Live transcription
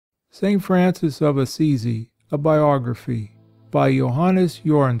St. Francis of Assisi, a Biography, by Johannes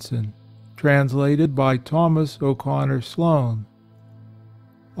Jornsen, translated by Thomas O'Connor Sloan.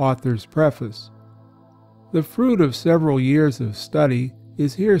 Author's Preface. The fruit of several years of study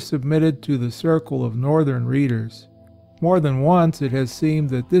is here submitted to the circle of Northern readers. More than once it has seemed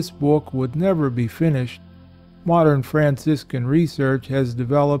that this book would never be finished. Modern Franciscan research has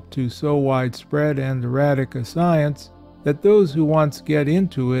developed to so widespread and erratic a science that those who once get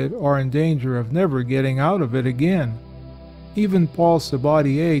into it are in danger of never getting out of it again. Even Paul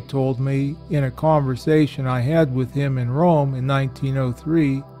Sabatier told me, in a conversation I had with him in Rome in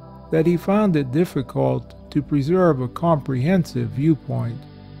 1903, that he found it difficult to preserve a comprehensive viewpoint.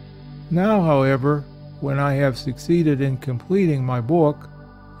 Now, however, when I have succeeded in completing my book,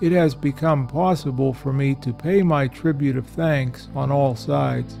 it has become possible for me to pay my tribute of thanks on all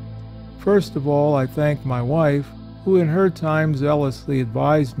sides. First of all, I thank my wife, who in her time zealously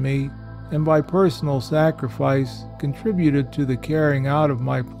advised me, and by personal sacrifice contributed to the carrying out of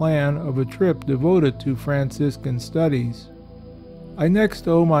my plan of a trip devoted to Franciscan studies. I next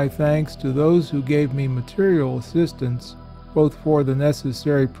owe my thanks to those who gave me material assistance, both for the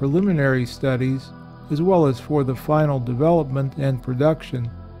necessary preliminary studies as well as for the final development and production.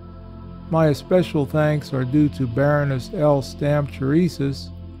 My especial thanks are due to Baroness L. Stamp-Cherises,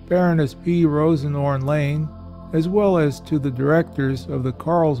 Baroness P. Rosenhorn Lane, as well as to the directors of the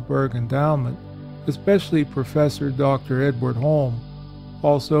Carlsberg Endowment, especially Professor Dr. Edward Holm.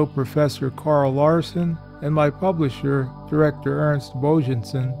 Also Professor Carl Larson and my publisher, Director Ernst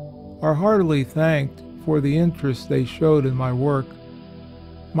Bogensen, are heartily thanked for the interest they showed in my work.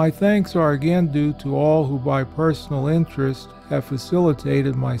 My thanks are again due to all who by personal interest have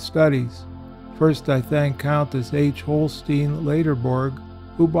facilitated my studies. First I thank Countess H. Holstein Lederborg,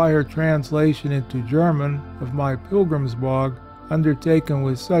 who by her translation into German of my Pilgrimsbog, undertaken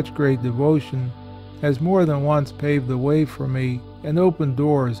with such great devotion, has more than once paved the way for me and opened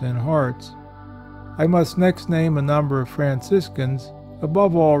doors and hearts. I must next name a number of Franciscans,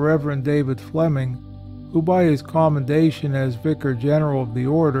 above all Reverend David Fleming, who by his commendation as Vicar General of the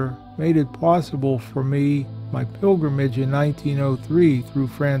Order made it possible for me my pilgrimage in 1903 through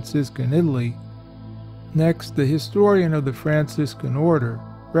Franciscan Italy. Next, the historian of the Franciscan Order,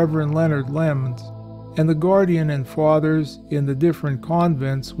 Reverend Leonard Lemons, and the guardian and fathers in the different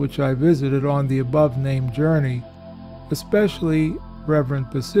convents which I visited on the above-named journey, especially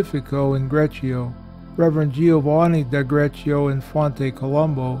Reverend Pacifico in Greccio, Reverend Giovanni da Greccio in Fonte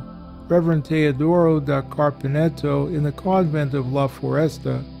Colombo, Reverend Teodoro da Carpineto in the convent of La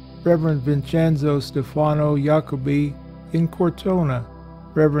Foresta, Reverend Vincenzo Stefano Jacobi in Cortona,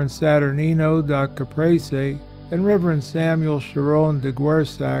 Reverend Saturnino da Caprese, and Reverend Samuel Sharon de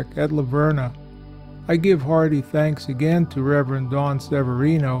Guersac at Laverna. I give hearty thanks again to Reverend Don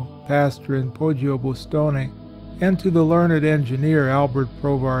Severino, pastor in Poggio Bostone, and to the learned engineer Albert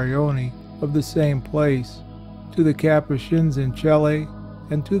Provarioni of the same place, to the Capuchins in Celle,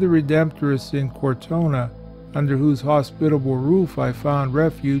 and to the Redemptorists in Cortona, under whose hospitable roof I found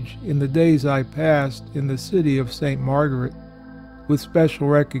refuge in the days I passed in the city of St. Margaret. With special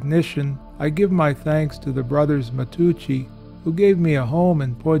recognition, I give my thanks to the brothers Matucci, who gave me a home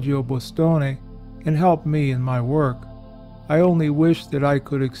in Poggio Bostone and helped me in my work. I only wish that I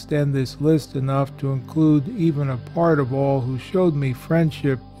could extend this list enough to include even a part of all who showed me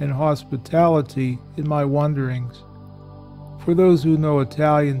friendship and hospitality in my wanderings. For those who know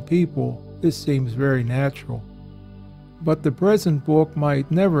Italian people, this seems very natural. But the present book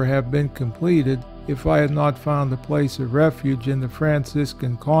might never have been completed if I had not found a place of refuge in the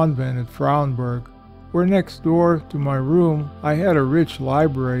Franciscan convent at Frauenburg, where next door to my room I had a rich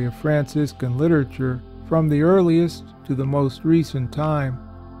library of Franciscan literature from the earliest to the most recent time.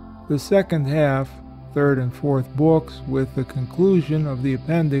 The second half, third and fourth books, with the conclusion of the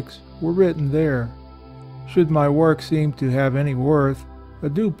appendix, were written there. Should my work seem to have any worth, a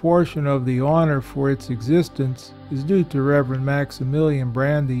due portion of the honor for its existence is due to Reverend Maximilian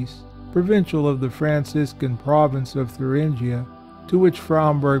Brandes, provincial of the Franciscan province of Thuringia, to which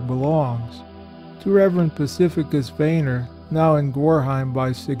Frauenburg belongs, to Reverend Pacificus Wehner, now in Gorheim by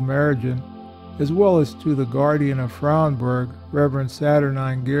Sigmaringen, as well as to the guardian of Frauenburg, Reverend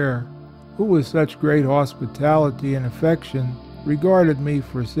Saturnine Gare, who with such great hospitality and affection regarded me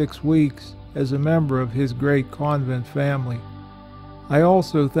for 6 weeks as a member of his great convent family. I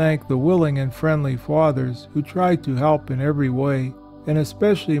also thank the willing and friendly fathers who tried to help in every way, and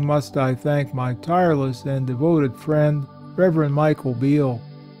especially must I thank my tireless and devoted friend, Reverend Michael Beale,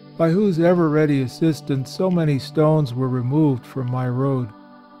 by whose ever-ready assistance so many stones were removed from my road.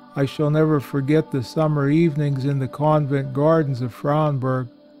 I shall never forget the summer evenings in the convent gardens of Frauenburg,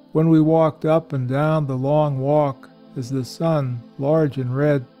 when we walked up and down the long walk as the sun, large and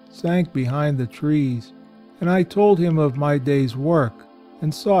red, sank behind the trees, and I told him of my day's work,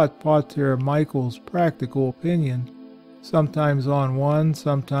 and sought Pater Michael's practical opinion, sometimes on one,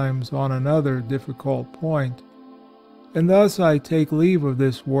 sometimes on another difficult point. And thus I take leave of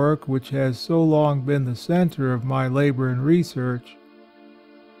this work which has so long been the center of my labor and research.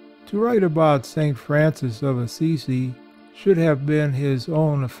 To write about St. Francis of Assisi should have been his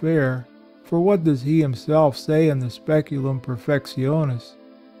own affair, for what does he himself say in the Speculum Perfectionis?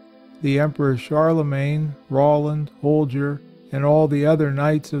 The Emperor Charlemagne, Roland, Holger, and all the other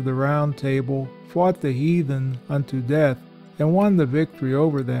knights of the Round Table fought the heathen unto death, and won the victory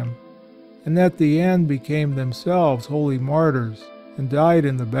over them, and at the end became themselves holy martyrs, and died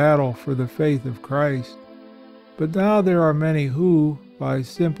in the battle for the faith of Christ. But now there are many who, by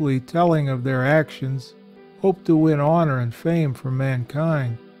simply telling of their actions, hope to win honor and fame from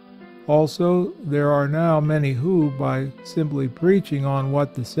mankind. Also, there are now many who, by simply preaching on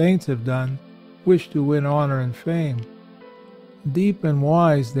what the saints have done, wish to win honor and fame. Deep and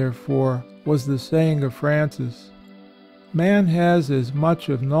wise, therefore, was the saying of Francis, "Man has as much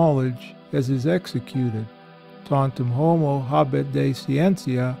of knowledge as is executed. Tantum homo habet de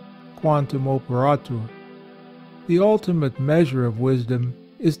scientia quantum operatur." The ultimate measure of wisdom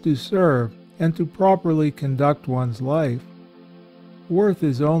is to serve and to properly conduct one's life. Worth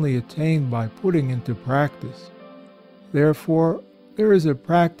is only attained by putting into practice. Therefore, there is a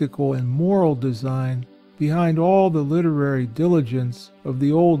practical and moral design behind all the literary diligence of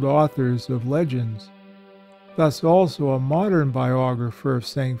the old authors of legends. Thus also a modern biographer of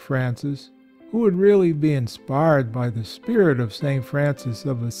St. Francis, who would really be inspired by the spirit of St. Francis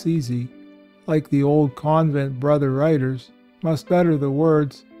of Assisi, like the old convent brother writers, must utter the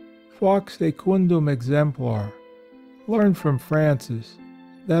words, "Fox secundum exemplar." Learn from Francis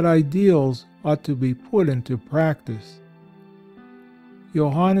that ideals ought to be put into practice.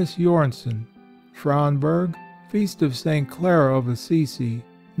 Johannes Jornsen, Frauenberg, Feast of St. Clara of Assisi,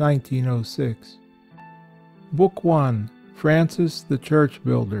 1906. Book 1, Francis the Church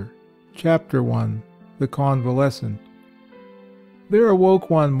Builder, Chapter 1, The Convalescent. There awoke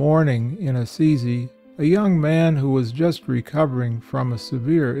one morning in Assisi a young man who was just recovering from a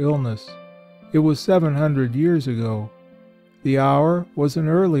severe illness. It was 700 years ago. The hour was an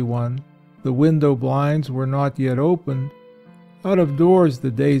early one. The window blinds were not yet opened. Out of doors the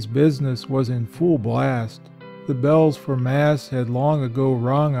day's business was in full blast. The bells for Mass had long ago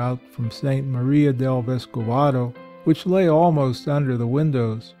rung out from St. Maria del Vescovado, which lay almost under the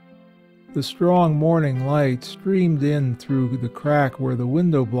windows. The strong morning light streamed in through the crack where the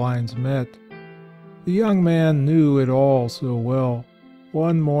window blinds met. The young man knew it all so well.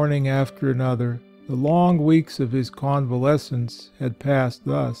 One morning after another, the long weeks of his convalescence had passed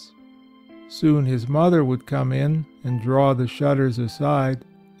thus. Soon his mother would come in and draw the shutters aside,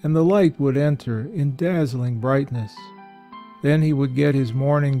 and the light would enter in dazzling brightness. Then he would get his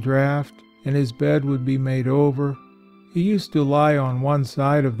morning draught, and his bed would be made over. He used to lie on one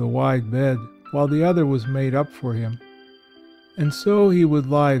side of the wide bed, while the other was made up for him. And so he would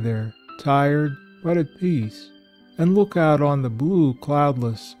lie there, tired but at peace, and look out on the blue,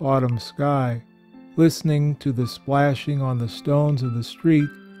 cloudless autumn sky, listening to the splashing on the stones of the street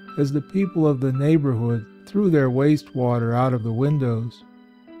as the people of the neighborhood threw their wastewater out of the windows.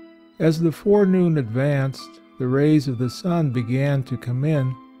 As the forenoon advanced, the rays of the sun began to come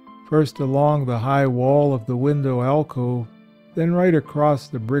in, first along the high wall of the window alcove, then right across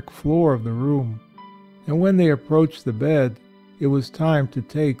the brick floor of the room. And when they approached the bed, it was time to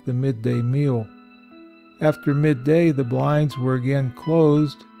take the midday meal. After midday the blinds were again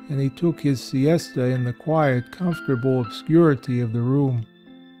closed, and he took his siesta in the quiet, comfortable obscurity of the room.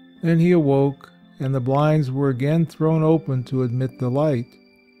 Then he awoke, and the blinds were again thrown open to admit the light.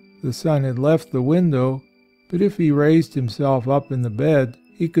 The sun had left the window, but if he raised himself up in the bed,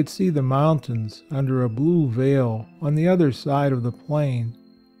 he could see the mountains under a blue veil on the other side of the plain,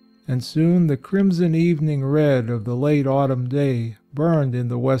 and soon the crimson evening red of the late autumn day burned in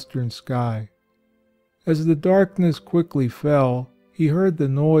the western sky. As the darkness quickly fell, he heard the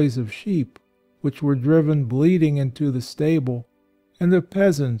noise of sheep, which were driven bleating into the stable, and of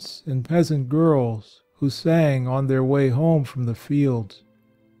peasants and peasant girls who sang on their way home from the fields.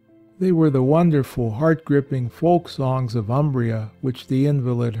 They were the wonderful, heart-gripping folk songs of Umbria which the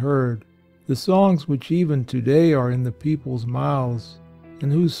invalid heard, the songs which even today are in the people's mouths,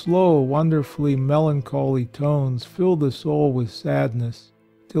 and whose slow, wonderfully melancholy tones fill the soul with sadness,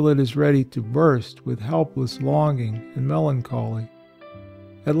 till it is ready to burst with helpless longing and melancholy.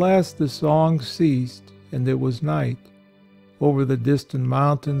 At last the songs ceased, and it was night. Over the distant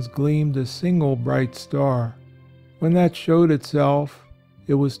mountains gleamed a single bright star. When that showed itself,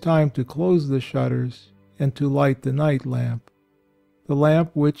 it was time to close the shutters and to light the night lamp. The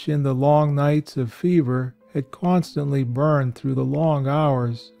lamp which in the long nights of fever had constantly burned through the long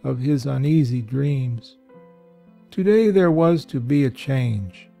hours of his uneasy dreams. Today there was to be a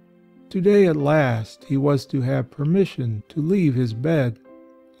change. Today at last he was to have permission to leave his bed.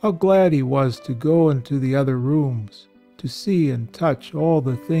 How glad he was to go into the other rooms, to see and touch all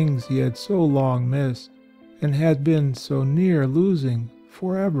the things he had so long missed, and had been so near losing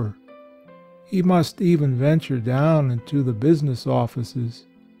forever. He must even venture down into the business offices,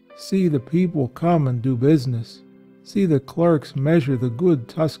 see the people come and do business, see the clerks measure the good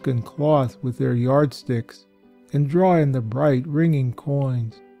Tuscan cloth with their yardsticks, and draw in the bright ringing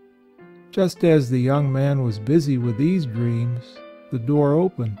coins. Just as the young man was busy with these dreams, the door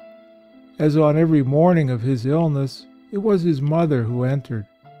opened. As on every morning of his illness, it was his mother who entered.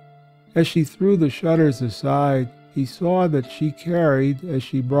 As she threw the shutters aside, he saw that she carried, as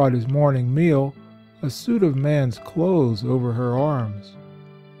she brought his morning meal, a suit of man's clothes over her arms.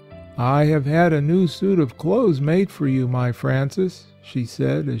 "I have had a new suit of clothes made for you, my Francis," she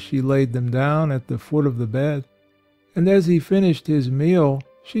said, as she laid them down at the foot of the bed. And as he finished his meal,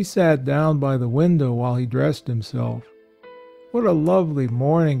 she sat down by the window while he dressed himself. "What a lovely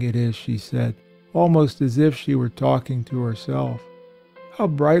morning it is," she said, almost as if she were talking to herself. "How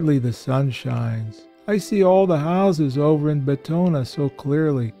brightly the sun shines. I see all the houses over in Betona so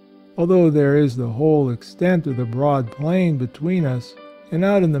clearly, although there is the whole extent of the broad plain between us, and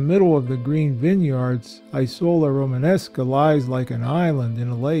out in the middle of the green vineyards Isola Romanesca lies like an island in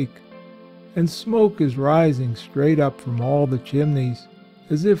a lake, and smoke is rising straight up from all the chimneys,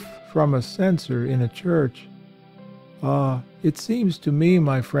 as if from a censer in a church. Ah, it seems to me,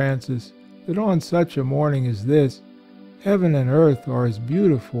 my Francis, that on such a morning as this, heaven and earth are as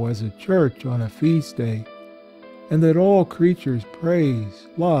beautiful as a church on a feast day, and that all creatures praise,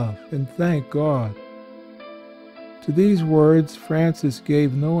 love, and thank God." To these words Francis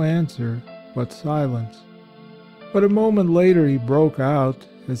gave no answer but silence. But a moment later he broke out,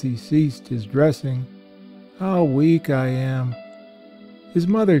 as he ceased his dressing, "How weak I am!" His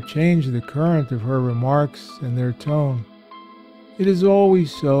mother changed the current of her remarks and their tone. "It is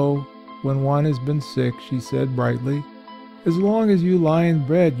always so when one has been sick," she said brightly. "As long as you lie in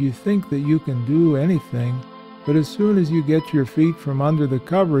bed you think that you can do anything, but as soon as you get your feet from under the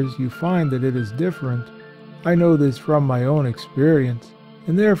covers you find that it is different. I know this from my own experience,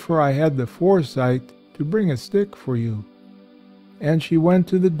 and therefore I had the foresight to bring a stick for you." And she went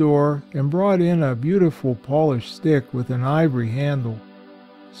to the door and brought in a beautiful polished stick with an ivory handle.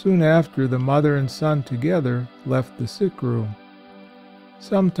 Soon after, the mother and son together left the sick room.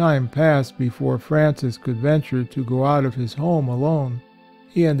 Some time passed before Francis could venture to go out of his home alone.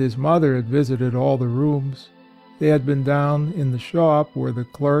 He and his mother had visited all the rooms. They had been down in the shop, where the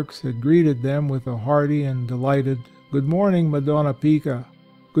clerks had greeted them with a hearty and delighted "Good morning, Madonna Pica.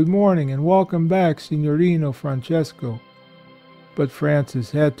 Good morning, and welcome back, Signorino Francesco." But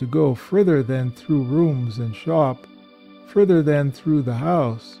Francis had to go further than through rooms and shop, further than through the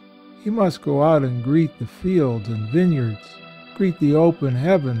house. He must go out and greet the fields and vineyards, greet the open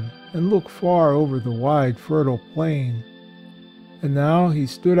heaven, and look far over the wide fertile plain. And now he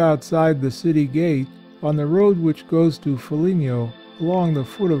stood outside the city gate, on the road which goes to Foligno, along the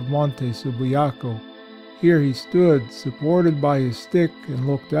foot of Monte Subiaco. Here he stood, supported by his stick, and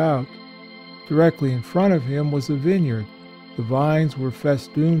looked out. Directly in front of him was a vineyard. The vines were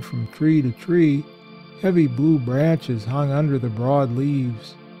festooned from tree to tree. Heavy blue branches hung under the broad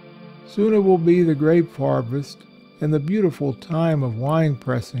leaves. Soon it will be the grape harvest, and the beautiful time of wine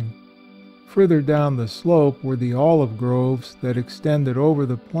pressing. Further down the slope were the olive groves that extended over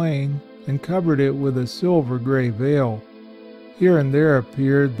the plain and covered it with a silver-gray veil. Here and there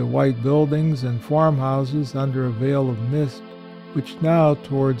appeared the white buildings and farmhouses under a veil of mist, which now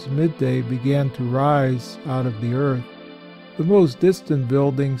towards midday began to rise out of the earth. The most distant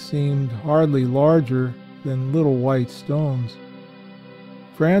building seemed hardly larger than little white stones.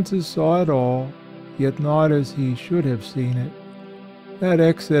 Francis saw it all, yet not as he should have seen it. That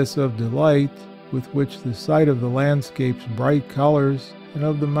excess of delight with which the sight of the landscape's bright colors and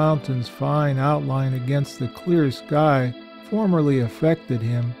of the mountain's fine outline against the clear sky formerly affected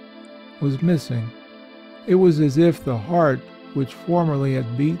him was missing. It was as if the heart, which formerly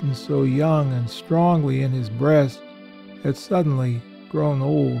had beaten so young and strongly in his breast, had suddenly grown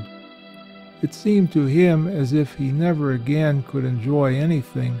old. It seemed to him as if he never again could enjoy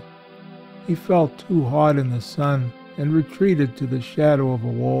anything. He felt too hot in the sun and retreated to the shadow of a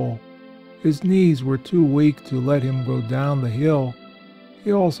wall. His knees were too weak to let him go down the hill.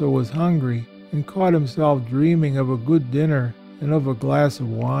 He also was hungry, and caught himself dreaming of a good dinner and of a glass of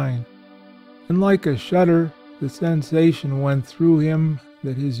wine. And like a shudder, the sensation went through him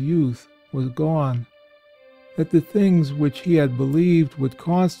that his youth was gone, that the things which he had believed would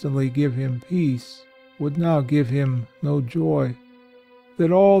constantly give him peace would now give him no joy,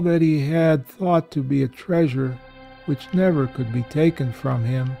 that all that he had thought to be a treasure which never could be taken from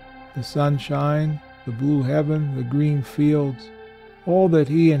him, the sunshine, the blue heaven, the green fields, all that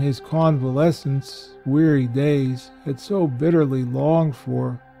he in his convalescence weary days had so bitterly longed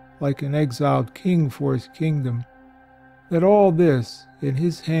for, like an exiled king for his kingdom, that all this in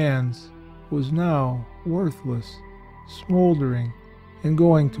his hands was now worthless, smoldering, and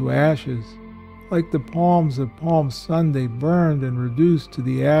going to ashes, like the palms of Palm Sunday burned and reduced to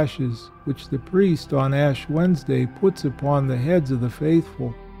the ashes which the priest on Ash Wednesday puts upon the heads of the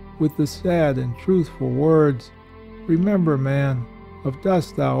faithful, with the sad and truthful words, "Remember, man, of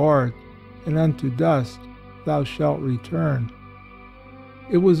dust thou art, and unto dust thou shalt return."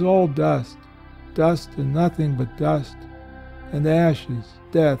 It was all dust, dust and nothing but dust, and ashes,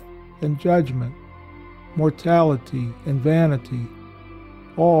 death and judgment, mortality and vanity.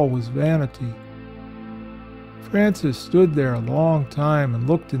 All was vanity. Francis stood there a long time and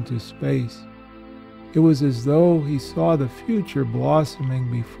looked into space. It was as though he saw the future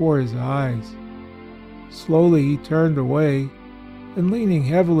blossoming before his eyes. Slowly he turned away, and leaning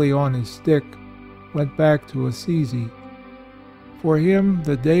heavily on his stick, went back to Assisi. For him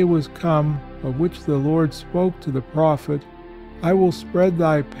the day was come of which the Lord spoke to the prophet, "I will spread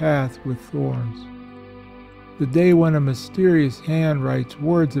thy path with thorns." The day when a mysterious hand writes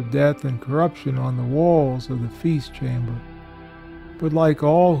words of death and corruption on the walls of the feast chamber. But like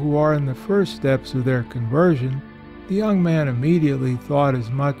all who are in the first steps of their conversion, the young man immediately thought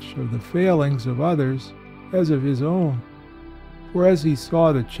as much of the failings of others as of his own. For as he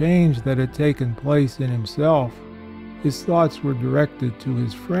saw the change that had taken place in himself, his thoughts were directed to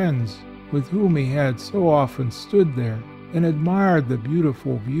his friends, with whom he had so often stood there and admired the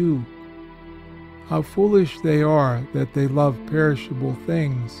beautiful view. How foolish they are that they love perishable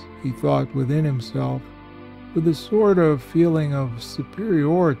things, he thought within himself, with a sort of feeling of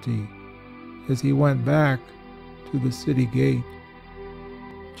superiority, as he went back to the city gate.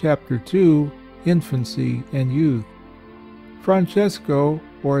 Chapter 2. Infancy and Youth. Francesco,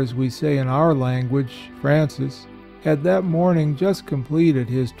 or as we say in our language, Francis, had that morning just completed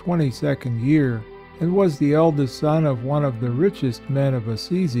his 22nd year, and was the eldest son of one of the richest men of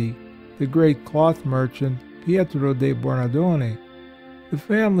Assisi, the great cloth merchant Pietro de Bernardone. The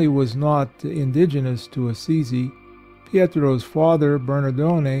family was not indigenous to Assisi. Pietro's father,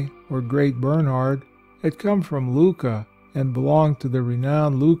 Bernardone, or Great Bernhard, had come from Lucca, and belonged to the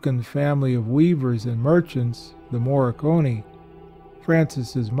renowned Lucan family of weavers and merchants, the Moriconi.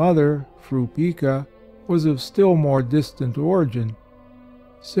 Francis's mother, Fru Pica, was of still more distant origin.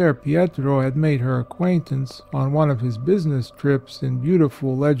 Ser Pietro had made her acquaintance on one of his business trips in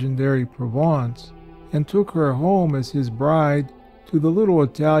beautiful legendary Provence, and took her home as his bride to the little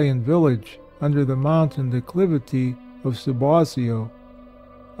Italian village under the mountain declivity of Subasio.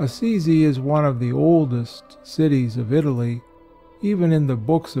 Assisi is one of the oldest cities of Italy. Even in the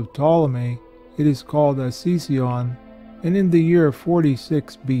books of Ptolemy it is called Assision, and in the year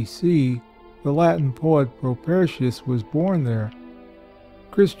 46 BC the Latin poet Propertius was born there.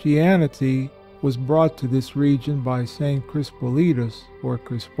 Christianity was brought to this region by Saint Crispolitus, or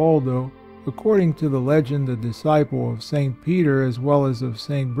Crispoldo, according to the legend a disciple of Saint Peter as well as of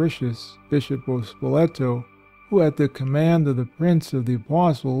Saint Bricius, Bishop of Spoleto, who at the command of the Prince of the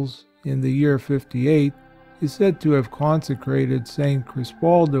Apostles, in the year 58, is said to have consecrated Saint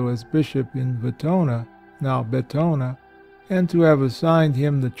Crispoldo as bishop in Vetona, now Betona, and to have assigned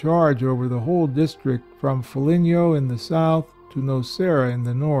him the charge over the whole district from Foligno in the south to Nocera in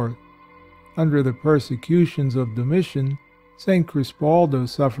the north. Under the persecutions of Domitian, Saint Crispoldo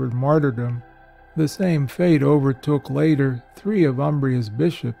suffered martyrdom. The same fate overtook later 3 of Umbria's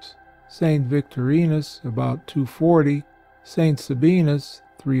bishops, Saint Victorinus about 240, Saint Sabinus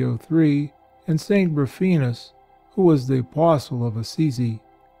 303, and Saint Rufinus, who was the apostle of Assisi.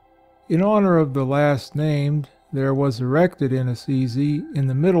 In honor of the last named, there was erected in Assisi, in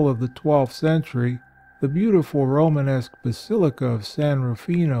the middle of the 12th century, the beautiful Romanesque Basilica of San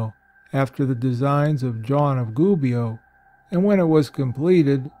Rufino, after the designs of John of Gubbio, and when it was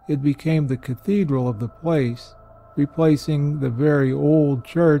completed, it became the cathedral of the place, replacing the very old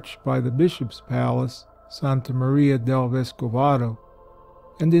church by the bishop's palace, Santa Maria del Vescovado.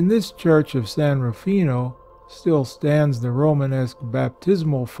 And in this church of San Rufino still stands the Romanesque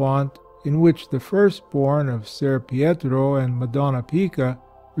baptismal font in which the firstborn of Ser Pietro and Madonna Pica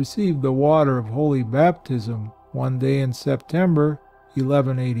received the water of holy baptism one day in September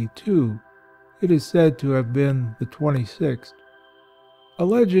 1182. It is said to have been the 26th. A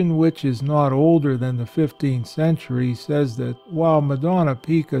legend which is not older than the 15th century says that while Madonna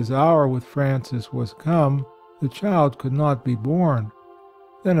Pica's hour with Francis was come, the child could not be born.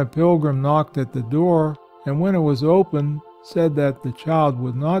 Then a pilgrim knocked at the door, and when it was opened, said that the child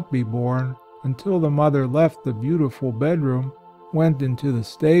would not be born until the mother left the beautiful bedroom, went into the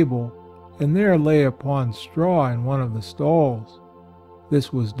stable, and there lay upon straw in one of the stalls.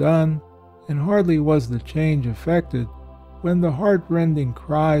 This was done, and hardly was the change effected, when the heart-rending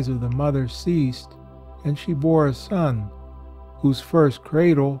cries of the mother ceased, and she bore a son, whose first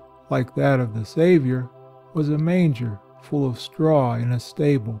cradle, like that of the Savior, was a manger full of straw in a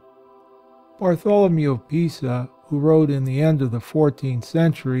stable. Bartholomew of Pisa, who wrote in the end of the 14th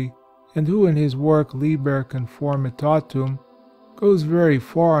century, and who in his work Liber Conformitatum goes very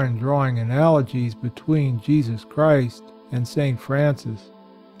far in drawing analogies between Jesus Christ and St. Francis,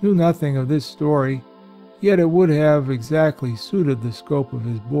 knew nothing of this story, yet it would have exactly suited the scope of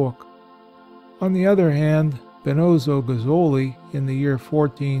his book. On the other hand, Benozzo Gozzoli, in the year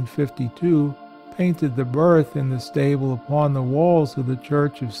 1452, painted the birth in the stable upon the walls of the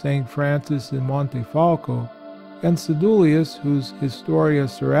church of St. Francis in Montefalco, and Sedulius, whose Historia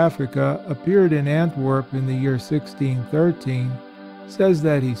Seraphica appeared in Antwerp in the year 1613, says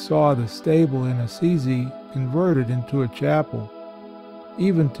that he saw the stable in Assisi converted into a chapel.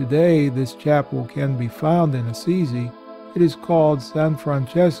 Even today this chapel can be found in Assisi. It is called San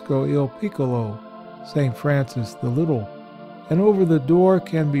Francesco il Piccolo, St. Francis the Little, and over the door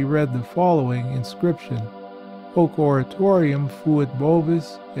can be read the following inscription: Hoc oratorium fuit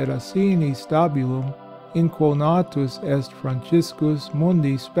bovis et Assini stabulum, inquonatus est Franciscus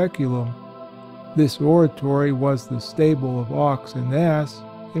mundi speculum. This oratory was the stable of ox and ass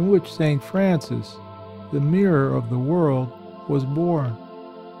in which St. Francis, the mirror of the world, was born.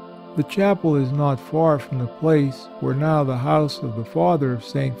 The chapel is not far from the place where now the house of the father of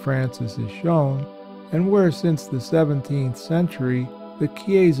St. Francis is shown, and where since the 17th century the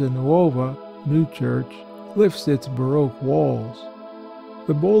Chiesa Nuova, New Church, lifts its Baroque walls.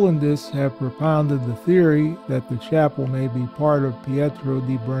 The Bollandists have propounded the theory that the chapel may be part of Pietro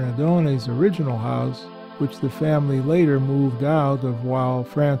di Bernadone's original house, which the family later moved out of while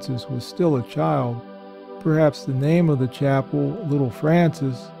Francis was still a child. Perhaps the name of the chapel, Little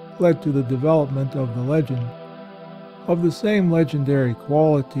Francis, led to the development of the legend. Of the same legendary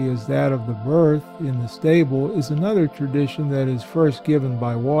quality as that of the birth in the stable is another tradition that is first given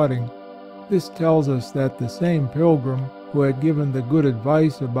by Wadding. This tells us that the same pilgrim who had given the good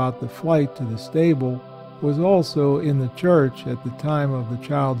advice about the flight to the stable was also in the church at the time of the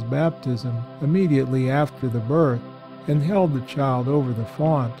child's baptism immediately after the birth, and held the child over the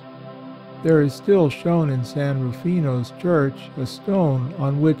font. There is still shown in San Rufino's church a stone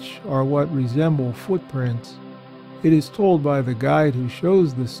on which are what resemble footprints. It is told by the guide who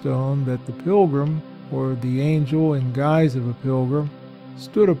shows the stone that the pilgrim, or the angel in guise of a pilgrim,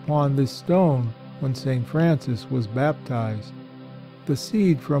 stood upon this stone when St. Francis was baptized. The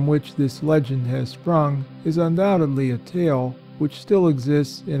seed from which this legend has sprung is undoubtedly a tale which still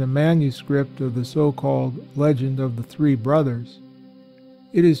exists in a manuscript of the so-called Legend of the Three Brothers.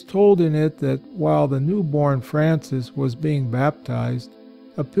 It is told in it that while the newborn Francis was being baptized,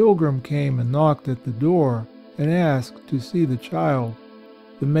 a pilgrim came and knocked at the door and asked to see the child.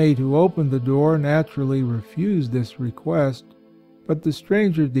 The maid who opened the door naturally refused this request, but the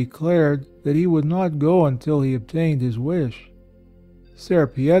stranger declared that he would not go until he obtained his wish. Ser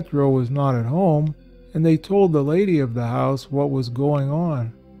Pietro was not at home, and they told the lady of the house what was going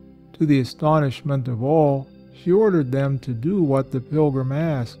on. To the astonishment of all, she ordered them to do what the pilgrim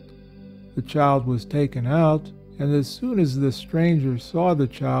asked. The child was taken out, and as soon as the stranger saw the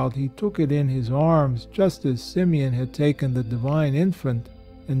child, he took it in his arms just as Simeon had taken the divine infant,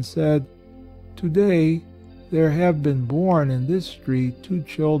 and said, "Today there have been born in this street 2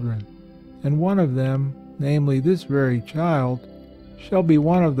 children, and one of them, namely this very child, shall be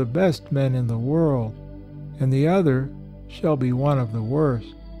one of the best men in the world, and the other shall be one of the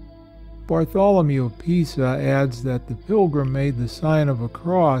worst." Bartholomew of Pisa adds that the pilgrim made the sign of a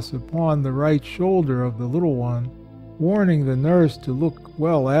cross upon the right shoulder of the little one, warning the nurse to look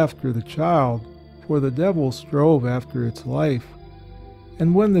well after the child, for the devil strove after its life.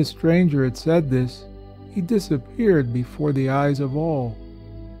 And when the stranger had said this, he disappeared before the eyes of all.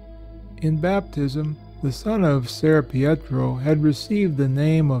 In baptism, the son of Ser Pietro had received the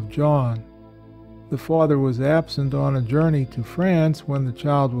name of John. The father was absent on a journey to France when the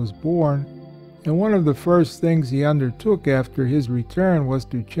child was born, and one of the first things he undertook after his return was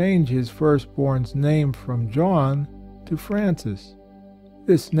to change his firstborn's name from John to Francis.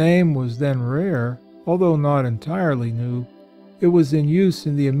 This name was then rare, although not entirely new. It was in use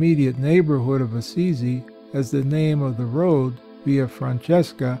in the immediate neighborhood of Assisi as the name of the road, Via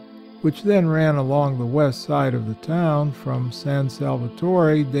Francesca, which then ran along the west side of the town from San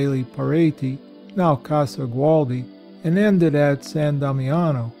Salvatore degli Pareti, now Casa Gualdi, and ended at San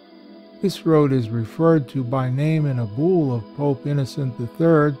Damiano. This road is referred to by name in a bull of Pope Innocent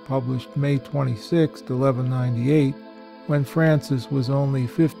III, published May 26, 1198, when Francis was only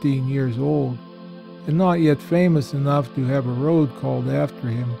 15 years old, and not yet famous enough to have a road called after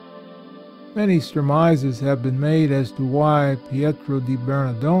him. Many surmises have been made as to why Pietro di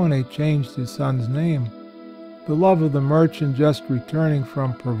Bernardone changed his son's name. The love of the merchant just returning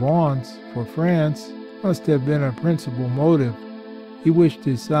from Provence for France must have been a principal motive. He wished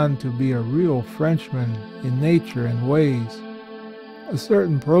his son to be a real Frenchman in nature and ways. A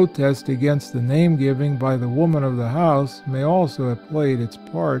certain protest against the name-giving by the woman of the house may also have played its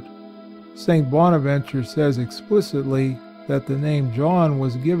part. St. Bonaventure says explicitly that the name John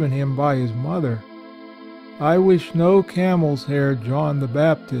was given him by his mother. "I wish no camel's hair John the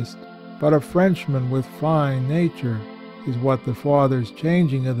Baptist, but a Frenchman with fine nature," is what the father's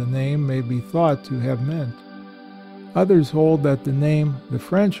changing of the name may be thought to have meant. Others hold that the name the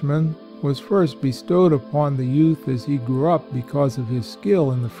Frenchman was first bestowed upon the youth as he grew up because of his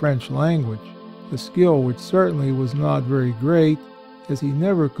skill in the French language, a skill which certainly was not very great, as he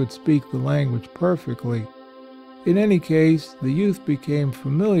never could speak the language perfectly. In any case, the youth became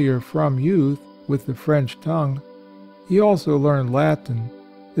familiar from youth with the French tongue. He also learned Latin.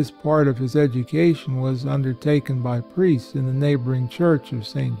 This part of his education was undertaken by priests in the neighboring church of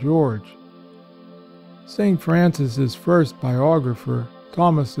St. George. St. Francis's first biographer,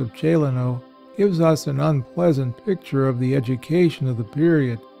 Thomas of Celano, gives us an unpleasant picture of the education of the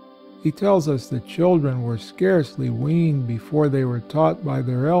period. He tells us that children were scarcely weaned before they were taught by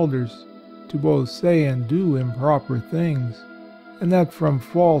their elders to both say and do improper things, and that from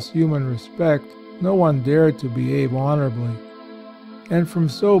false human respect no one dared to behave honorably. And from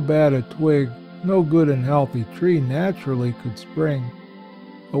so bad a twig no good and healthy tree naturally could spring.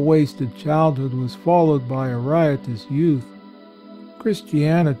 A wasted childhood was followed by a riotous youth.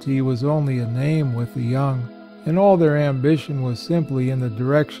 Christianity was only a name with the young, and all their ambition was simply in the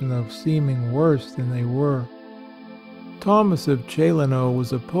direction of seeming worse than they were. Thomas of Celano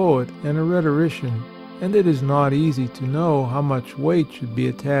was a poet and a rhetorician, and it is not easy to know how much weight should be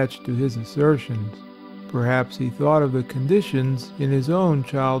attached to his assertions. Perhaps he thought of the conditions in his own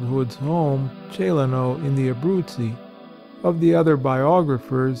childhood's home, Celano in the Abruzzi. Of the other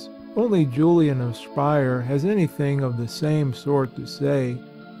biographers, only Julian of Speyer has anything of the same sort to say,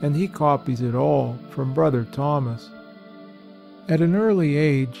 and he copies it all from Brother Thomas. At an early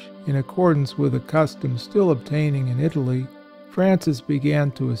age, in accordance with a custom still obtaining in Italy, Francis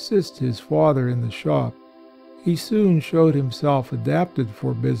began to assist his father in the shop. He soon showed himself adapted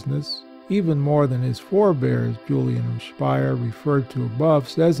for business, even more than his forebears, Julian of Speyer, referred to above,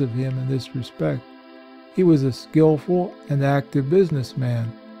 says of him in this respect. He was a skillful and active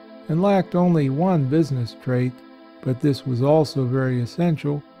businessman, and lacked only one business trait, but this was also very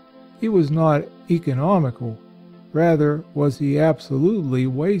essential. He was not economical, rather was he absolutely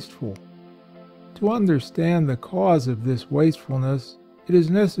wasteful. To understand the cause of this wastefulness, it is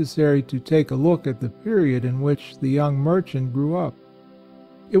necessary to take a look at the period in which the young merchant grew up.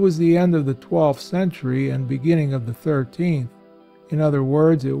 It was the end of the 12th century and beginning of the 13th. In other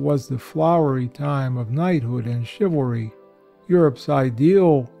words, it was the flowery time of knighthood and chivalry. Europe's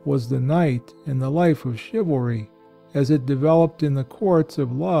ideal was the knight and the life of chivalry, as it developed in the courts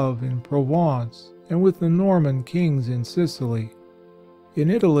of love in Provence and with the Norman kings in Sicily. In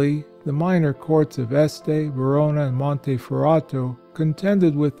Italy, the minor courts of Este, Verona, and Monteferrato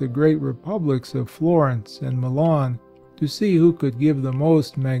contended with the great republics of Florence and Milan to see who could give the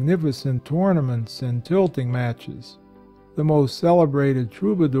most magnificent tournaments and tilting matches. The most celebrated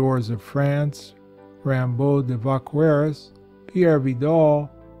troubadours of France, Rimbaud de Vaqueras, Pierre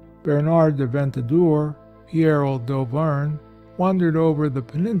Vidal, Bernard de Ventadour, Piero d'Auvergne, wandered over the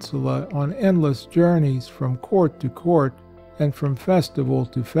peninsula on endless journeys from court to court and from festival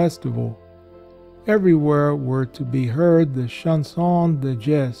to festival. Everywhere were to be heard the chansons de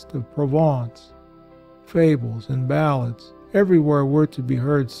geste of Provence, fables and ballads. Everywhere were to be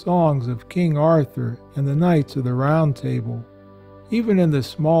heard songs of King Arthur and the Knights of the Round Table. Even in the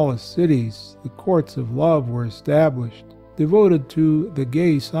smallest cities, the courts of love were established, devoted to the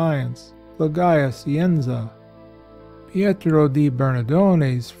gay science, La Gaia Scienza. Pietro di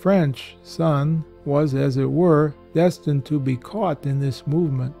Bernadone's French son was, as it were, destined to be caught in this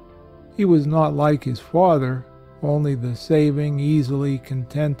movement. He was not like his father, only the saving, easily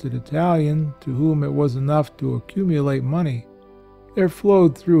contented Italian to whom it was enough to accumulate money. There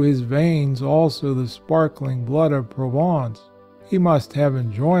flowed through his veins also the sparkling blood of Provence. He must have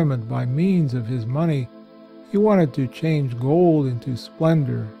enjoyment by means of his money. He wanted to change gold into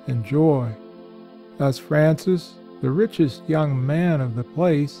splendor and joy. Thus Francis, the richest young man of the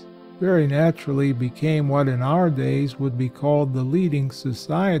place, very naturally became what in our days would be called the leading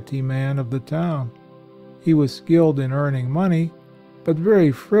society man of the town. He was skilled in earning money, but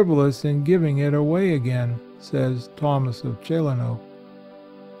very frivolous in giving it away again, says Thomas of Celano.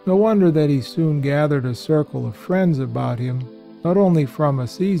 No wonder that he soon gathered a circle of friends about him, not only from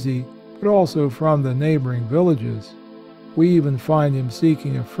Assisi, but also from the neighboring villages. We even find him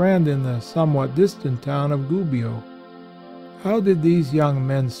seeking a friend in the somewhat distant town of Gubbio. How did these young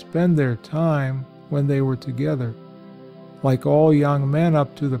men spend their time when they were together? Like all young men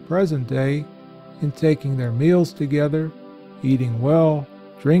up to the present day, in taking their meals together, eating well,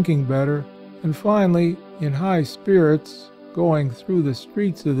 drinking better, and finally, in high spirits, going through the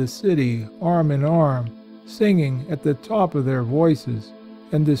streets of the city arm in arm, singing at the top of their voices,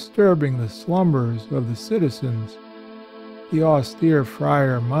 and disturbing the slumbers of the citizens. The austere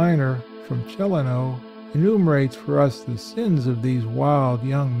Friar Minor from Celano enumerates for us the sins of these wild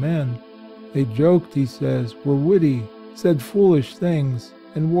young men. They joked, he says, were witty, said foolish things,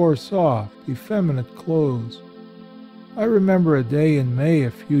 and wore soft, effeminate clothes. I remember a day in May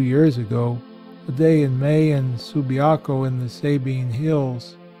a few years ago, a day in May in Subiaco in the Sabine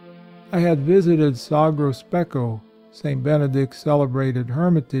Hills. I had visited Sagro Specco, St. Benedict's celebrated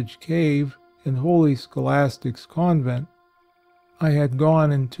hermitage cave in Holy Scholastic's convent. I had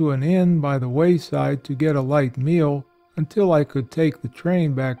gone into an inn by the wayside to get a light meal until I could take the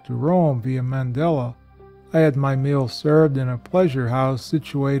train back to Rome via Mandela. I had my meal served in a pleasure house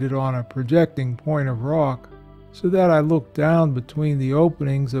situated on a projecting point of rock, so that I looked down between the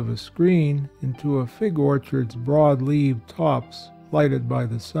openings of a screen into a fig orchard's broad-leaved tops lighted by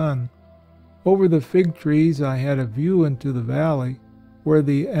the sun. Over the fig trees I had a view into the valley, where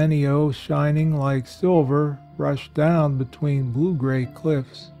the Anio, shining like silver, rushed down between blue-gray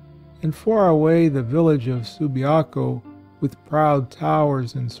cliffs, and far away the village of Subiaco, with proud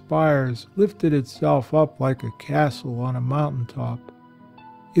towers and spires, lifted itself up like a castle on a mountain top.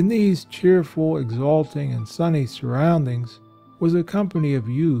 In these cheerful, exalting, and sunny surroundings was a company of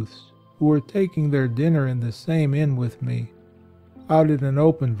youths who were taking their dinner in the same inn with me. Out at an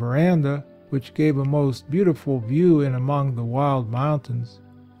open veranda, which gave a most beautiful view in among the wild mountains,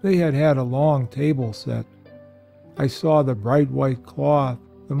 they had had a long table set. I saw the bright white cloth,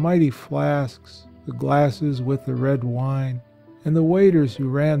 the mighty flasks, the glasses with the red wine, and the waiters who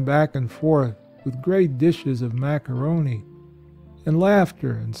ran back and forth with great dishes of macaroni. And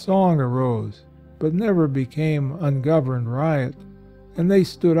laughter and song arose, but never became ungoverned riot, and they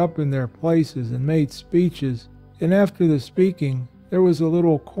stood up in their places and made speeches, and after the speaking there was a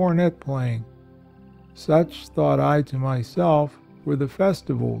little cornet playing. Such, thought I to myself, were the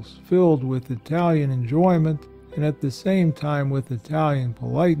festivals filled with Italian enjoyment and at the same time with Italian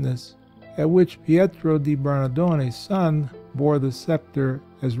politeness, at which Pietro di Bernadone's son bore the scepter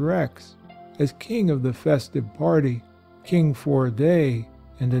as Rex, as king of the festive party, king for a day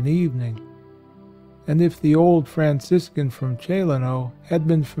and an evening. And if the old Franciscan from Celano had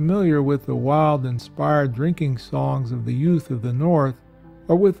been familiar with the wild inspired drinking songs of the youth of the North,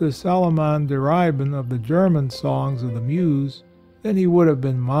 or with the Salaman Deriben of the German songs of the Muse, then he would have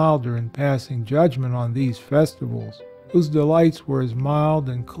been milder in passing judgment on these festivals, whose delights were as mild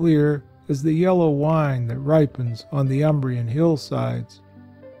and clear as the yellow wine that ripens on the Umbrian hillsides.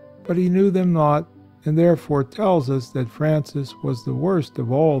 But he knew them not, and therefore tells us that Francis was the worst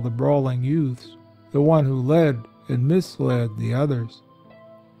of all the brawling youths, the one who led and misled the others.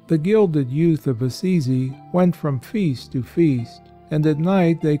 The gilded youth of Assisi went from feast to feast, and at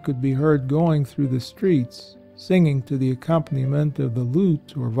night they could be heard going through the streets, singing to the accompaniment of the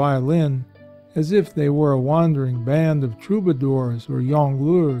lute or violin, as if they were a wandering band of troubadours or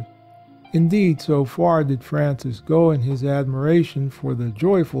jongleurs. Indeed, so far did Francis go in his admiration for the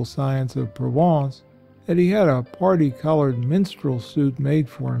joyful science of Provence, that he had a party-colored minstrel suit made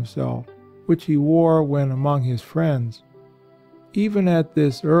for himself, which he wore when among his friends. Even at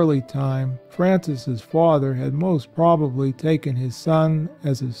this early time, Francis's father had most probably taken his son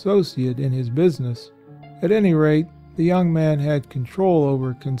as associate in his business. At any rate, the young man had control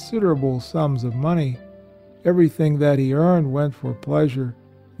over considerable sums of money. Everything that he earned went for pleasure.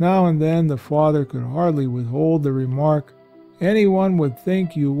 Now and then the father could hardly withhold the remark, "Anyone would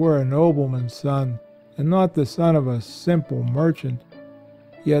think you were a nobleman's son, and not the son of a simple merchant."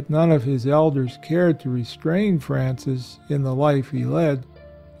 Yet none of his elders cared to restrain Francis in the life he led,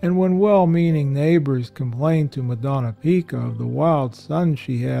 and when well-meaning neighbors complained to Madonna Pica of the wild son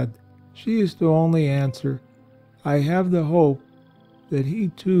she had, she used to only answer, "I have the hope that he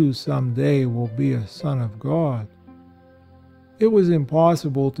too some day will be a son of God." It was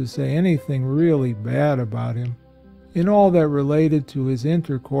impossible to say anything really bad about him. In all that related to his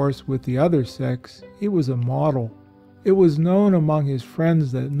intercourse with the other sex, he was a model. It was known among his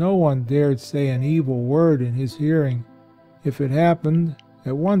friends that no one dared say an evil word in his hearing. If it happened,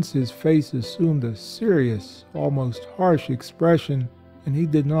 at once his face assumed a serious, almost harsh expression, and he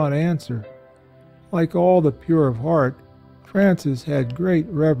did not answer. Like all the pure of heart, Francis had great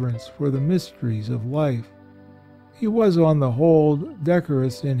reverence for the mysteries of life. He was on the whole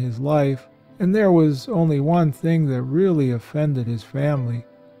decorous in his life, and there was only one thing that really offended his family.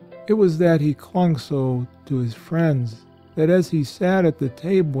 It was that he clung so to his friends that as he sat at the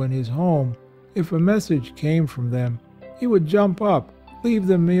table in his home, if a message came from them, he would jump up, leave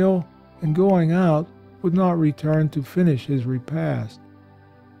the meal, and going out, would not return to finish his repast.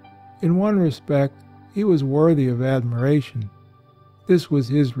 In one respect, he was worthy of admiration. This was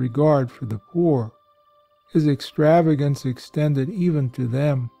his regard for the poor. His extravagance extended even to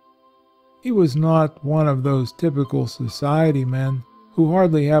them. He was not one of those typical society men who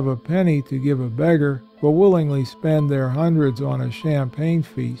hardly have a penny to give a beggar, but willingly spend their hundreds on a champagne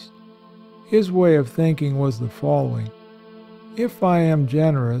feast. His way of thinking was the following: if I am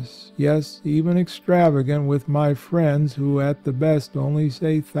generous, yes, even extravagant with my friends who at the best only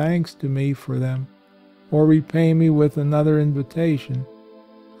say thanks to me for them, or repay me with another invitation,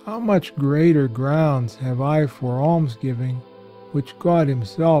 how much greater grounds have I for almsgiving, which God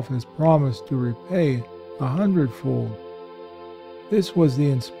Himself has promised to repay 100-fold. This was the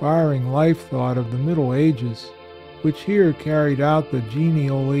inspiring life thought of the Middle Ages, which here carried out the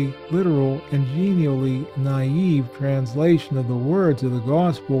genially literal and genially naive translation of the words of the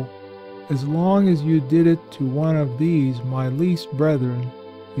Gospel, "As long as you did it to one of these my least brethren,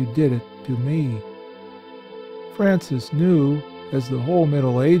 you did it to me." Francis knew, as the whole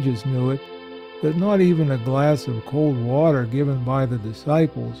Middle Ages knew it, that not even a glass of cold water given by the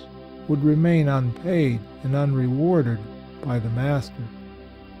disciples would remain unpaid and unrewarded by the Master.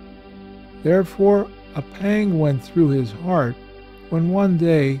 Therefore, a pang went through his heart when one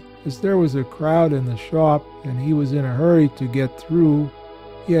day, as there was a crowd in the shop and he was in a hurry to get through,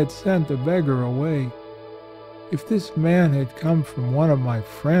 he had sent a beggar away. "If this man had come from one of my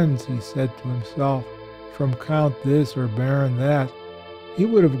friends," he said to himself, "from Count this or Baron that, he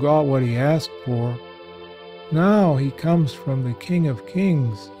would have got what he asked for. Now he comes from the King of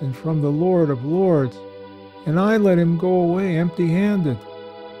Kings and from the Lord of Lords, and I let him go away empty-handed.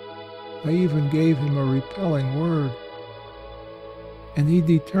 I even gave him a repelling word." And he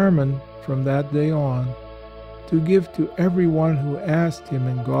determined from that day on to give to everyone who asked him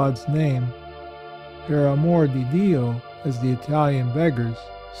in God's name, per amor di Dio, as the Italian beggars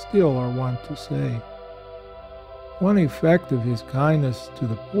still are wont to say. One effect of his kindness to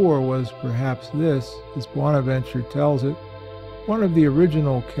the poor was perhaps this, as Bonaventure tells it: one of the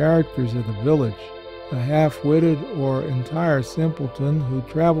original characters of the village, a half-witted or entire simpleton who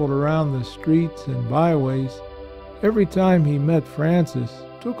traveled around the streets and byways, every time he met Francis,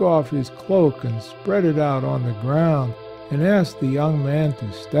 took off his cloak and spread it out on the ground and asked the young man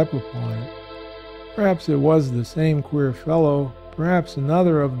to step upon it. Perhaps it was the same queer fellow, perhaps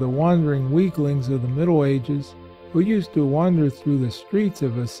another of the wandering weaklings of the Middle Ages, who used to wander through the streets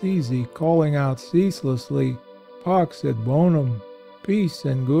of Assisi calling out ceaselessly, "Pax et bonum," peace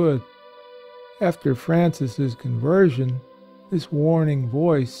and good. After Francis's conversion, this warning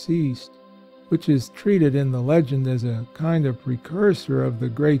voice ceased, which is treated in the legend as a kind of precursor of the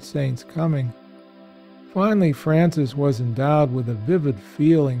great saint's coming. Finally, Francis was endowed with a vivid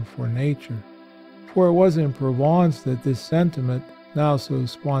feeling for nature, for it was in Provence that this sentiment, now so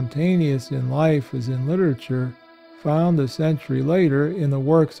spontaneous in life as in literature, found a century later in the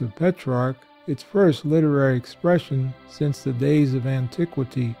works of Petrarch its first literary expression since the days of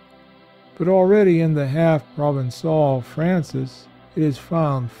antiquity. But already in the half-Provençal Francis it is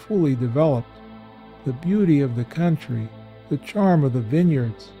found fully developed. The beauty of the country, the charm of the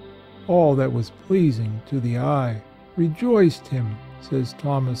vineyards, all that was pleasing to the eye, rejoiced him, says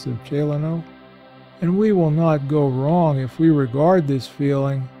Thomas of Celano, and we will not go wrong if we regard this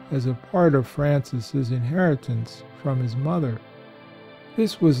feeling as a part of Francis's inheritance from his mother.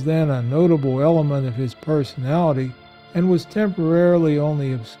 This was then a notable element of his personality, and was temporarily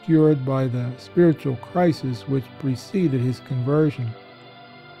only obscured by the spiritual crisis which preceded his conversion.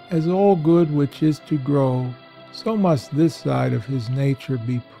 As all good which is to grow, so must this side of his nature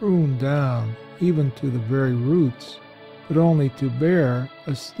be pruned down even to the very roots, but only to bear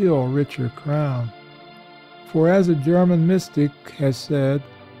a still richer crown. For as a German mystic has said,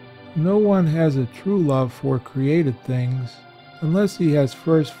 no one has a true love for created things unless he has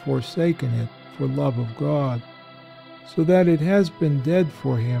first forsaken it for love of God, so that it has been dead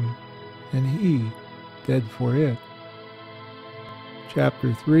for him, and he dead for it.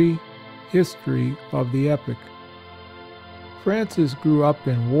 Chapter 3. History of the Epic. Francis grew up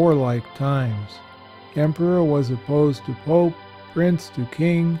in warlike times. Emperor was opposed to Pope, Prince to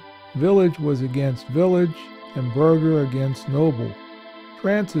King, village was against village, and burgher against noble.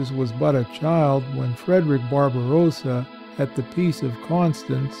 Francis was but a child when Frederick Barbarossa, at the Peace of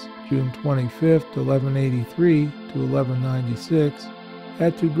Constance, June 25, 1183 to 1196,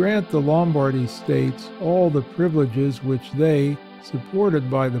 had to grant the Lombardy states all the privileges which they, supported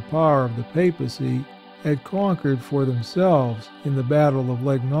by the power of the papacy, had conquered for themselves in the Battle of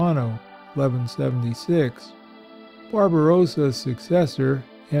Legnano, 1176. Barbarossa's successor,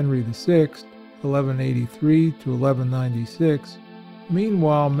 Henry VI, 1183 to 1196,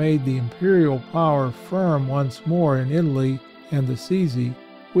 meanwhile made the imperial power firm once more in Italy and Assisi,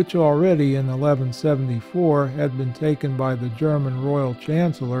 which already in 1174 had been taken by the German royal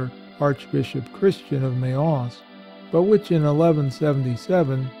chancellor, Archbishop Christian of Mayence, but which in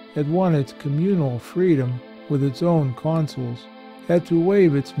 1177 had won its communal freedom with its own consuls, had to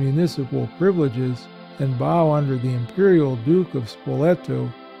waive its municipal privileges and bow under the imperial Duke of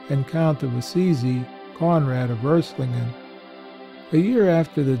Spoleto and Count of Assisi, Conrad of Urslingen. A year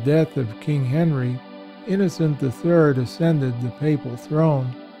after the death of King Henry, Innocent III ascended the papal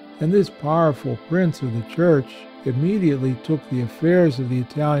throne, and this powerful prince of the Church immediately took the affairs of the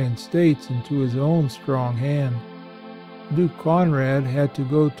Italian states into his own strong hand. Duke Conrad had to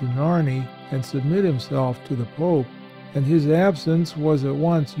go to Narni and submit himself to the Pope, and his absence was at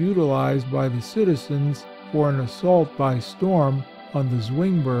once utilized by the citizens for an assault by storm on the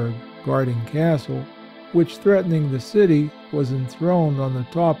Zwingburg guarding castle, which, threatening the city, was enthroned on the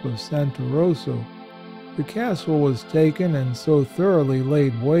top of Santo Rosso. The castle was taken and so thoroughly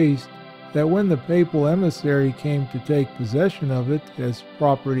laid waste that when the papal emissary came to take possession of it as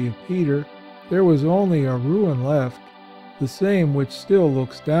property of Peter, there was only a ruin left, the same which still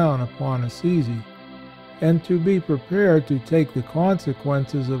looks down upon Assisi. And to be prepared to take the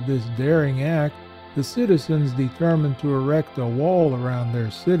consequences of this daring act, the citizens determined to erect a wall around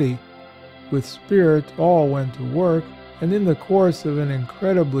their city. With spirit all went to work, and in the course of an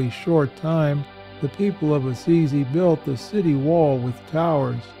incredibly short time, the people of Assisi built a city wall with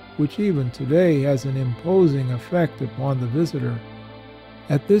towers, which even today has an imposing effect upon the visitor.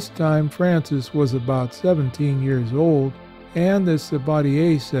 At this time Francis was about 17 years old, and, as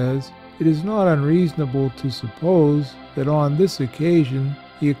Sabatier says, it is not unreasonable to suppose that on this occasion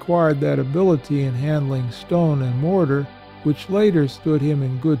he acquired that ability in handling stone and mortar which later stood him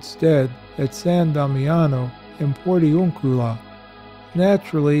in good stead at San Damiano and Portiuncula.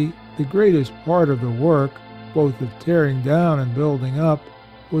 Naturally, the greatest part of the work, both of tearing down and building up,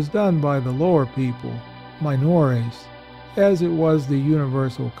 was done by the lower people, minores, as it was the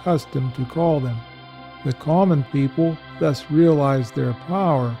universal custom to call them. The common people thus realized their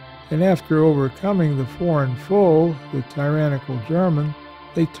power, and after overcoming the foreign foe, the tyrannical German,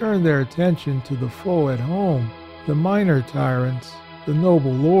 they turned their attention to the foe at home, the minor tyrants, the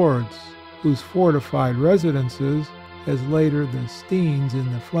noble lords, whose fortified residences, as later the Steens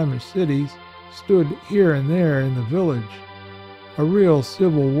in the Flemish cities, stood here and there in the village. A real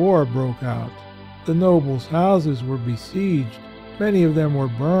civil war broke out. The nobles' houses were besieged, many of them were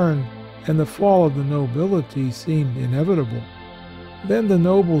burned, and the fall of the nobility seemed inevitable. Then the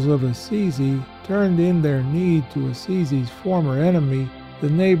nobles of Assisi turned in their need to Assisi's former enemy, the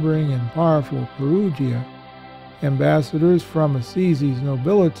neighboring and powerful Perugia. Ambassadors from Assisi's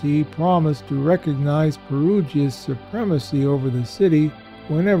nobility promised to recognize Perugia's supremacy over the city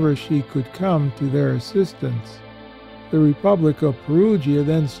whenever she could come to their assistance. The Republic of Perugia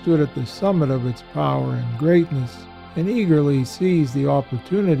then stood at the summit of its power and greatness, and eagerly seized the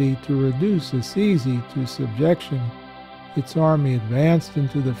opportunity to reduce Assisi to subjection. Its army advanced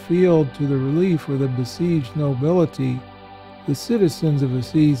into the field to the relief of the besieged nobility. The citizens of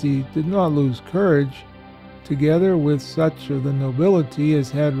Assisi did not lose courage. Together with such of the nobility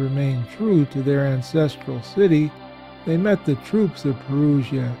as had remained true to their ancestral city, they met the troops of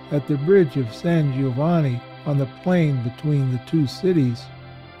Perugia at the bridge of San Giovanni on the plain between the two cities.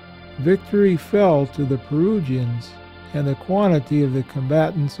 Victory fell to the Perugians, and a quantity of the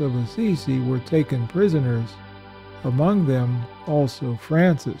combatants of Assisi were taken prisoners, among them also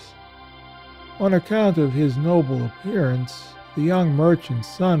Francis. On account of his noble appearance, the young merchant's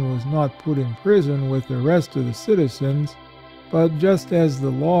son was not put in prison with the rest of the citizens, but just as the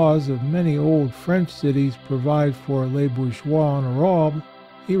laws of many old French cities provide for les bourgeois honorables,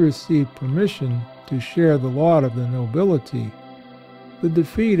 he received permission to share the lot of the nobility. The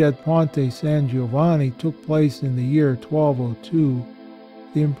defeat at Ponte San Giovanni took place in the year 1202.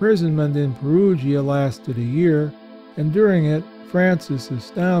 The imprisonment in Perugia lasted a year, and during it Francis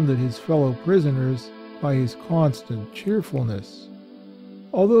astounded his fellow prisoners by his constant cheerfulness.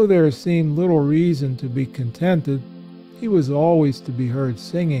 Although there seemed little reason to be contented, he was always to be heard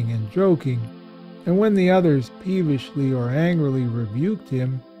singing and joking, and when the others peevishly or angrily rebuked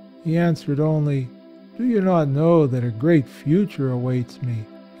him, he answered only, "Do you not know that a great future awaits me,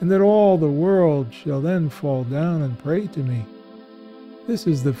 and that all the world shall then fall down and pray to me?" This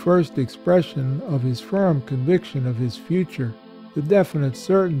is the first expression of his firm conviction of his future, the definite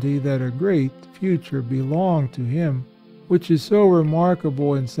certainty that a great future belonged to him, which is so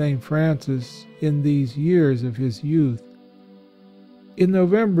remarkable in St. Francis in these years of his youth. In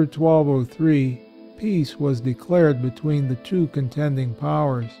November 1203, peace was declared between the two contending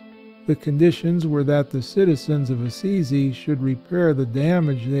powers. The conditions were that the citizens of Assisi should repair the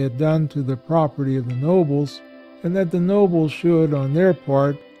damage they had done to the property of the nobles, and that the nobles should, on their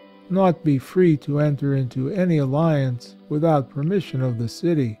part, not be free to enter into any alliance without permission of the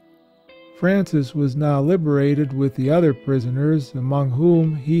city. Francis was now liberated with the other prisoners, among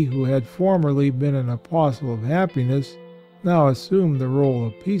whom he who had formerly been an apostle of happiness now assumed the role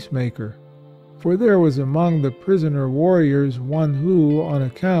of peacemaker. For there was among the prisoner warriors one who, on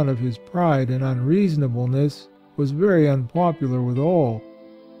account of his pride and unreasonableness, was very unpopular with all.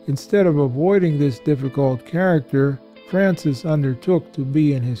 Instead of avoiding this difficult character, Francis undertook to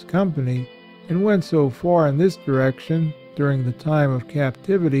be in his company, and went so far in this direction during the time of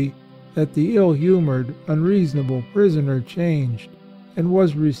captivity that the ill-humored, unreasonable prisoner changed, and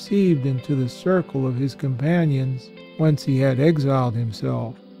was received into the circle of his companions, whence he had exiled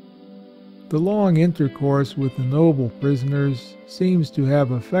himself. The long intercourse with the noble prisoners seems to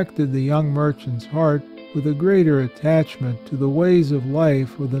have affected the young merchant's heart with a greater attachment to the ways of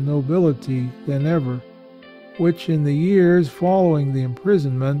life of the nobility than ever, which in the years following the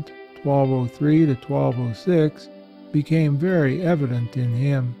imprisonment, 1203 to 1206, became very evident in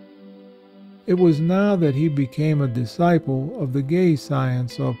him. It was now that he became a disciple of the gay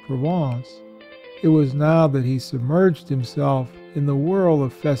science of Provence. It was now that he submerged himself in the whirl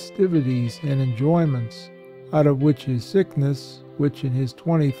of festivities and enjoyments, out of which his sickness, which in his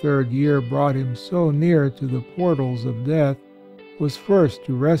 23rd year brought him so near to the portals of death, was first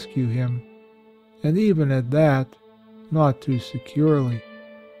to rescue him, and even at that, not too securely.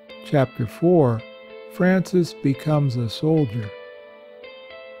 Chapter 4. Francis becomes a soldier.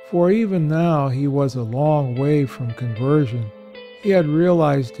 For even now he was a long way from conversion. He had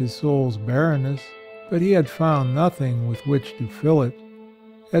realized his soul's barrenness, but he had found nothing with which to fill it.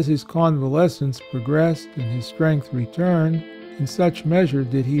 As his convalescence progressed and his strength returned, in such measure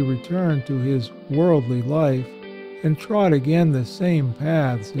did he return to his worldly life, and trod again the same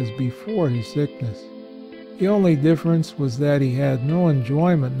paths as before his sickness. The only difference was that he had no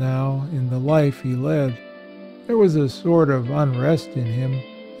enjoyment now in the life he led. There was a sort of unrest in him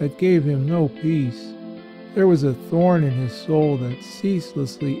that gave him no peace. There was a thorn in his soul that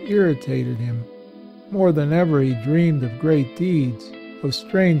ceaselessly irritated him. More than ever he dreamed of great deeds, of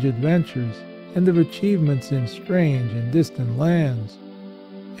strange adventures, and of achievements in strange and distant lands.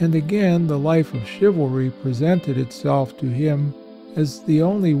 And again the life of chivalry presented itself to him as the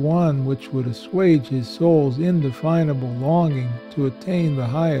only one which would assuage his soul's indefinable longing to attain the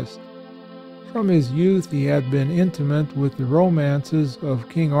highest. From his youth he had been intimate with the romances of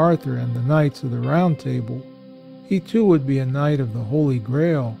King Arthur and the Knights of the Round Table. He too would be a knight of the Holy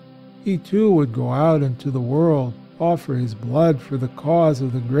Grail. He too would go out into the world, offer his blood for the cause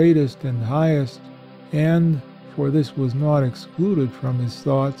of the greatest and highest, and, for this was not excluded from his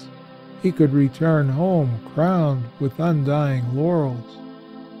thoughts, he could return home crowned with undying laurels.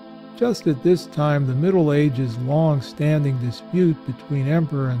 Just at this time the Middle Ages' long-standing dispute between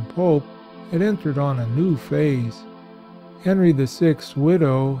Emperor and Pope had entered on a new phase. Henry VI's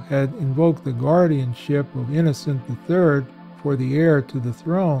widow had invoked the guardianship of Innocent III for the heir to the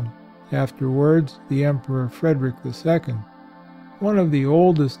throne, afterwards the Emperor Frederick II. One of the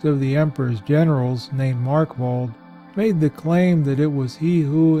oldest of the Emperor's generals, named Markwald, made the claim that it was he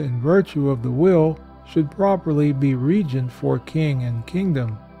who, in virtue of the will, should properly be regent for king and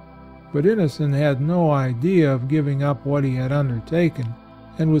kingdom. But Innocent had no idea of giving up what he had undertaken,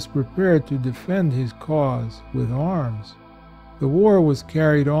 and was prepared to defend his cause with arms. The war was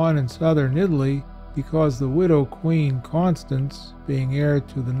carried on in southern Italy because the widow Queen Constance, being heir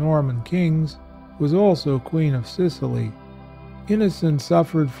to the Norman kings, was also Queen of Sicily. Innocent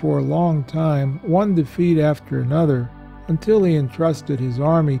suffered for a long time one defeat after another, until he entrusted his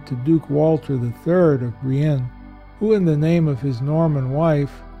army to Duke Walter III of Brienne, who in the name of his Norman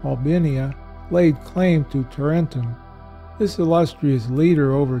wife, Albinia, laid claim to Tarentum. This illustrious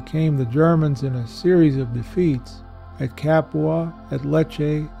leader overcame the Germans in a series of defeats, at Capua, at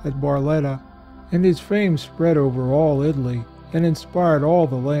Lecce, at Barletta, and his fame spread over all Italy and inspired all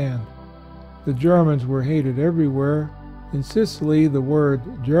the land. The Germans were hated everywhere. In Sicily, the word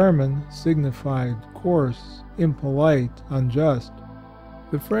German signified coarse, impolite, unjust.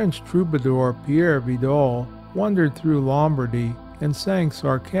 The French troubadour Pierre Vidal wandered through Lombardy and sang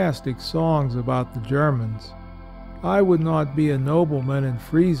sarcastic songs about the Germans. "I would not be a nobleman in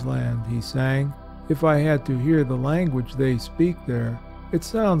Friesland," he sang, "if I had to hear the language they speak there. It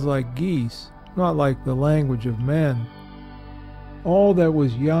sounds like geese, not like the language of men." All that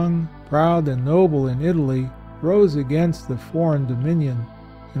was young, proud, and noble in Italy rose against the foreign dominion,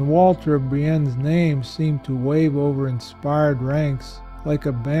 and Walter of Brienne's name seemed to wave over inspired ranks like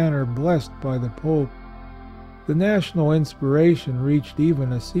a banner blessed by the Pope. The national inspiration reached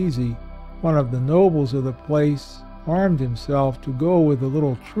even Assisi. One of the nobles of the place armed himself to go with a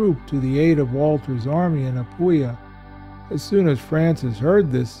little troop to the aid of Walter's army in Apulia. As soon as Francis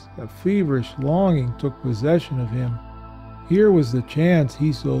heard this, a feverish longing took possession of him. Here was the chance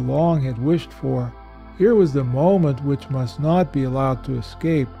he so long had wished for. Here was the moment which must not be allowed to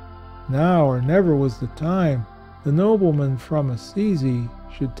escape. Now or never was the time. The nobleman from Assisi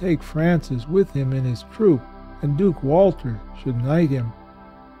should take Francis with him in his troop, and Duke Walter should knight him.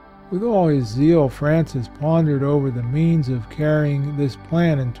 With all his zeal, Francis pondered over the means of carrying this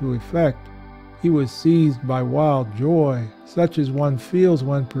plan into effect. He was seized by wild joy, such as one feels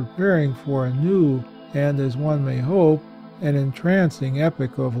when preparing for a new and, as one may hope, an entrancing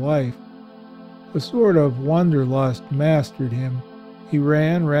epic of life. A sort of wanderlust mastered him. He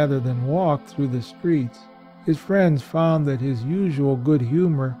ran rather than walked through the streets. His friends found that his usual good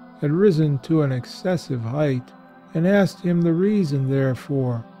humor had risen to an excessive height, and asked him the reason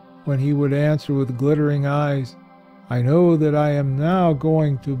therefor, when he would answer with glittering eyes, "I know that I am now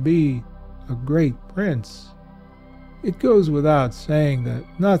going to be a great prince." It goes without saying that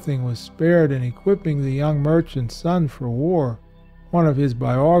nothing was spared in equipping the young merchant's son for war. One of his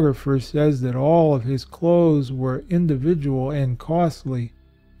biographers says that all of his clothes were individual and costly.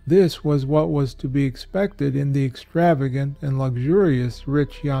 This was what was to be expected in the extravagant and luxurious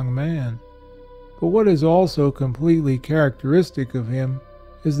rich young man. But what is also completely characteristic of him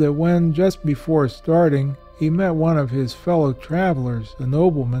is that when, just before starting, he met one of his fellow travelers, a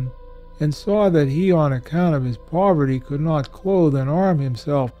nobleman, and saw that he on account of his poverty could not clothe and arm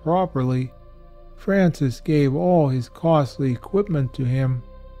himself properly, Francis gave all his costly equipment to him,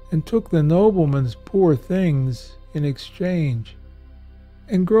 and took the nobleman's poor things in exchange.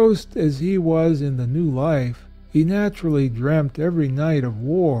 Engrossed as he was in the new life, he naturally dreamt every night of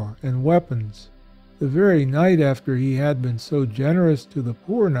war and weapons. The very night after he had been so generous to the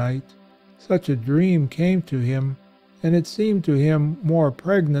poor knight, such a dream came to him, and it seemed to him more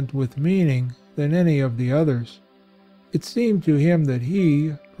pregnant with meaning than any of the others. It seemed to him that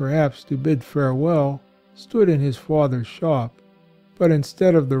he, perhaps to bid farewell, stood in his father's shop, but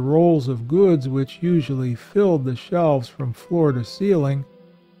instead of the rolls of goods which usually filled the shelves from floor to ceiling,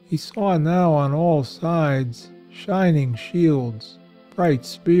 he saw now on all sides shining shields, bright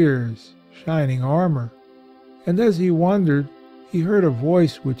spears, shining armor. And as he wondered, he heard a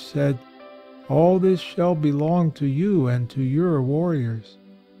voice which said, "All this shall belong to you and to your warriors."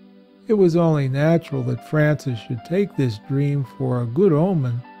 It was only natural that Francis should take this dream for a good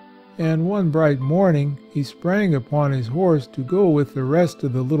omen, and one bright morning he sprang upon his horse to go with the rest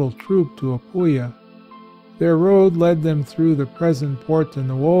of the little troop to Apulia. Their road led them through the present Porta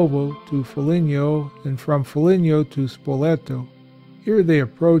Nuovo to Foligno, and from Foligno to Spoleto. Here they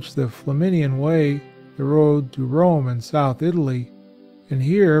approached the Flaminian Way, the road to Rome and South Italy, and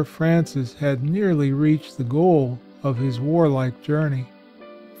here Francis had nearly reached the goal of his warlike journey.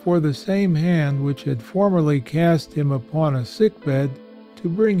 For the same hand which had formerly cast him upon a sickbed to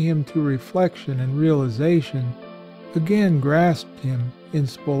bring him to reflection and realization, again grasped him in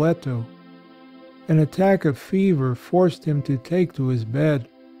Spoleto. An attack of fever forced him to take to his bed,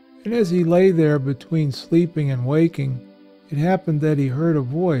 and as he lay there between sleeping and waking, it happened that he heard a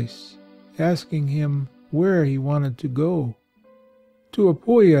voice asking him where he wanted to go. "To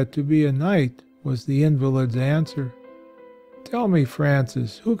Apulia to be a knight," was the invalid's answer. "Tell me,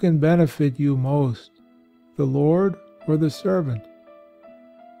 Francis, who can benefit you most, the Lord or the servant?"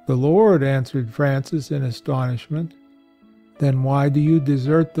 "The Lord," answered Francis in astonishment. "Then why do you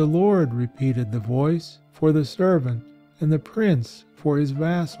desert the Lord," repeated the voice, "for the servant, and the prince for his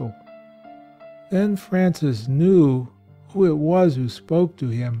vassal?" Then Francis knew who it was who spoke to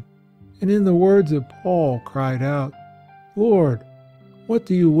him, and in the words of Paul cried out, "Lord, what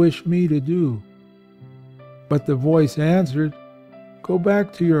do you wish me to do?" But the voice answered, "Go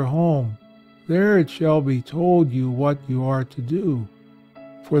back to your home. There it shall be told you what you are to do.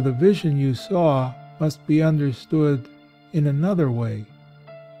 For the vision you saw must be understood in another way."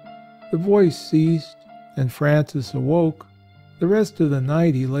 The voice ceased, and Francis awoke. The rest of the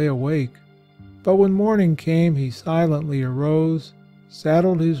night he lay awake. But when morning came he silently arose,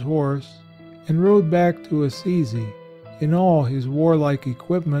 saddled his horse, and rode back to Assisi in all his warlike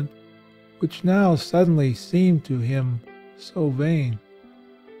equipment, which now suddenly seemed to him so vain.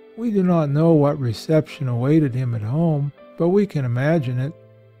 We do not know what reception awaited him at home, but we can imagine it.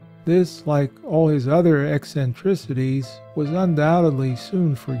 This, like all his other eccentricities, was undoubtedly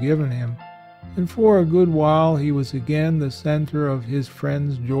soon forgiven him, and for a good while he was again the center of his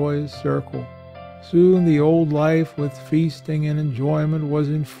friends' joyous circle. Soon the old life with feasting and enjoyment was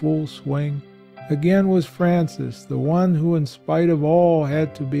in full swing. Again was Francis the one who in spite of all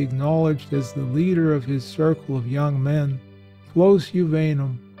had to be acknowledged as the leader of his circle of young men, Flos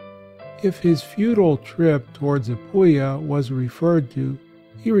Juvenum. If his futile trip towards Apulia was referred to,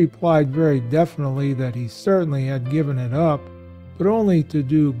 he replied very definitely that he certainly had given it up, but only to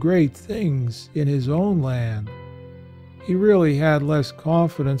do great things in his own land. He really had less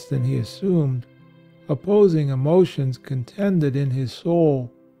confidence than he assumed. Opposing emotions contended in his soul.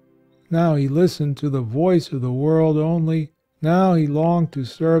 Now he listened to the voice of the world only. Now he longed to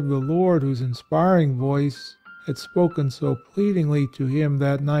serve the Lord whose inspiring voice had spoken so pleadingly to him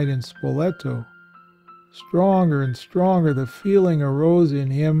that night in Spoleto. Stronger and stronger the feeling arose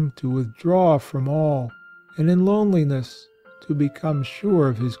in him to withdraw from all, and in loneliness to become sure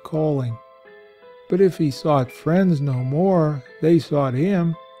of his calling. But if he sought friends no more, they sought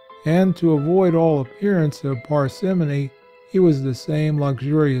him, and to avoid all appearance of parsimony, he was the same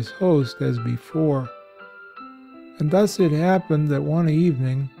luxurious host as before. And thus it happened that one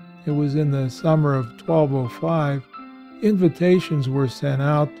evening, it was in the summer of 1205, invitations were sent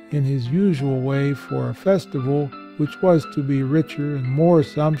out in his usual way for a festival which was to be richer and more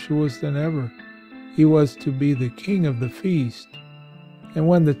sumptuous than ever. He was to be the king of the feast. And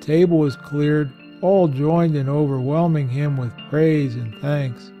when the table was cleared, all joined in overwhelming him with praise and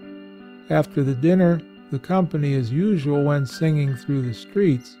thanks. After the dinner, the company as usual went singing through the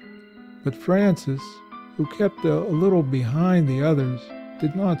streets, but Francis, who kept a little behind the others,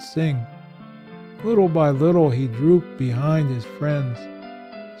 did not sing. Little by little he drooped behind his friends.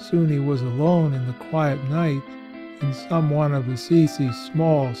 Soon he was alone in the quiet night in some one of Assisi's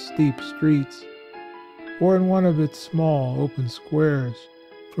small, steep streets, or in one of its small, open squares,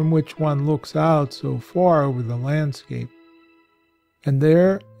 from which one looks out so far over the landscape. And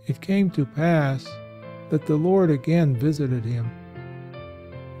there it came to pass that the Lord again visited him.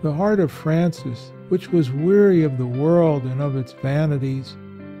 The heart of Francis, which was weary of the world and of its vanities,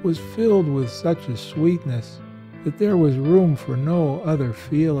 was filled with such a sweetness that there was room for no other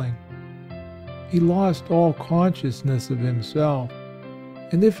feeling. He lost all consciousness of himself,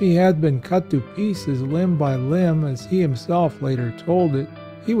 and if he had been cut to pieces limb by limb, as he himself later told it,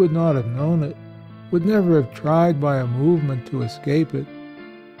 he would not have known it, would never have tried by a movement to escape it.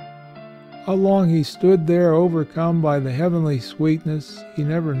 How long he stood there overcome by the heavenly sweetness he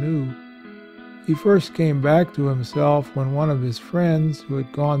never knew. He first came back to himself when one of his friends, who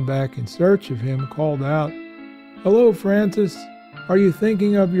had gone back in search of him, called out, "Hello, Francis, are you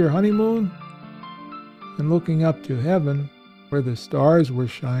thinking of your honeymoon?" And looking up to heaven, where the stars were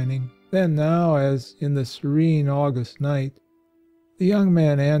shining, then now as in the serene August night, the young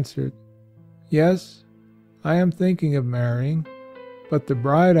man answered, "Yes, I am thinking of marrying, but the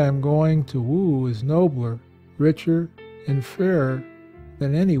bride I am going to woo is nobler, richer, and fairer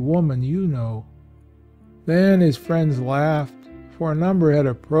than any woman you know." Then his friends laughed, for a number had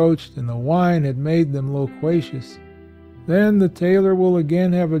approached and the wine had made them loquacious. "Then the tailor will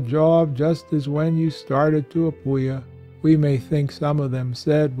again have a job just as when you started to Apulia, we may think," some of them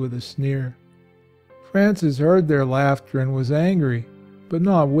said with a sneer. Francis heard their laughter and was angry, but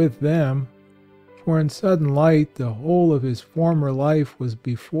not with them, for in sudden light the whole of his former life was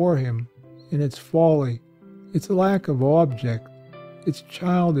before him, in its folly, its lack of object, its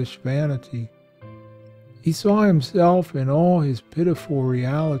childish vanity. He saw himself in all his pitiful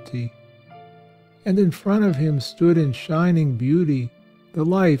reality, and in front of him stood in shining beauty the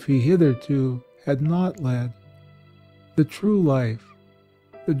life he hitherto had not led, the true life,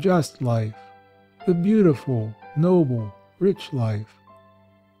 the just life, the beautiful, noble, rich life,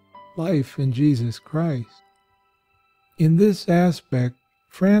 life in Jesus Christ. In this aspect,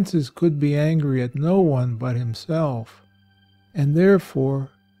 Francis could be angry at no one but himself, and therefore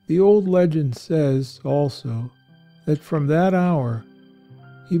the old legend says also that from that hour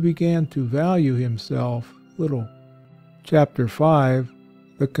he began to value himself little. Chapter 5.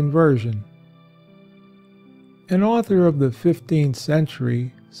 The Conversion. An author of the 15th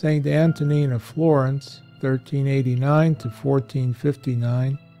century, Saint Antonin of Florence, 1389 to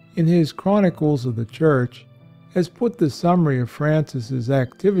 1459, in his Chronicles of the Church, has put the summary of Francis's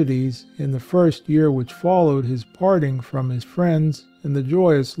activities in the first year which followed his parting from his friends in the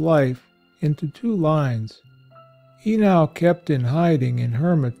joyous life into 2 lines. He now kept in hiding in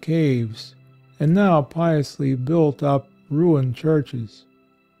hermit caves, and now piously built up ruined churches.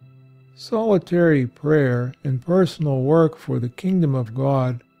 Solitary prayer and personal work for the kingdom of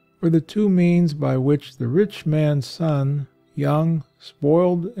God were the 2 means by which the rich man's son, young,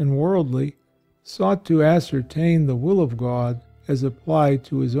 spoiled, and worldly, sought to ascertain the will of God as applied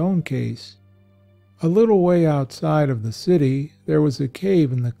to his own case. A little way outside of the city there was a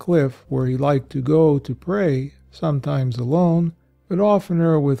cave in the cliff where he liked to go to pray, sometimes alone, but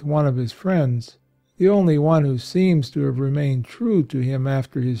oftener with one of his friends, the only one who seems to have remained true to him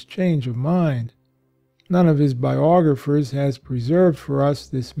after his change of mind. None of his biographers has preserved for us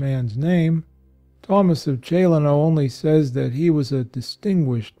this man's name. Thomas of Celano only says that he was a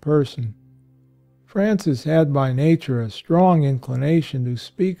distinguished person. Francis had by nature a strong inclination to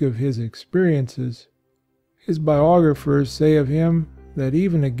speak of his experiences. His biographers say of him that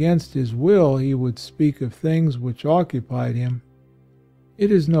even against his will he would speak of things which occupied him.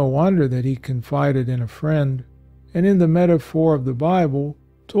 It is no wonder that he confided in a friend, and in the metaphor of the Bible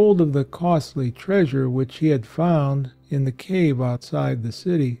told of the costly treasure which he had found in the cave outside the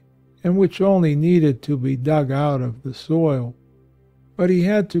city, and which only needed to be dug out of the soil. But he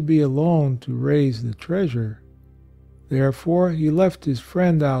had to be alone to raise the treasure. Therefore he left his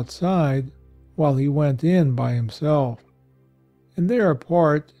friend outside while he went in by himself. And there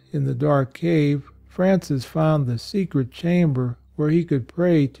apart, in the dark cave, Francis found the secret chamber where he could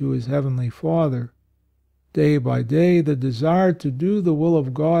pray to his heavenly Father. Day by day the desire to do the will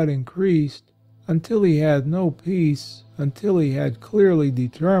of God increased, until he had no peace, until he had clearly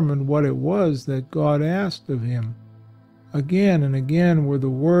determined what it was that God asked of him. Again and again were the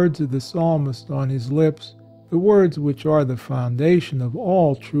words of the psalmist on his lips, the words which are the foundation of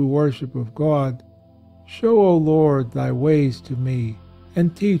all true worship of God. Show, O Lord, thy ways to me,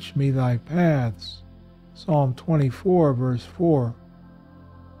 and teach me thy paths. Psalm 24, verse 4.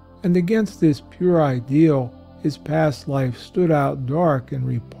 And against this pure ideal, his past life stood out dark and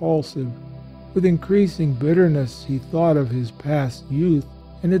repulsive. With increasing bitterness he thought of his past youth,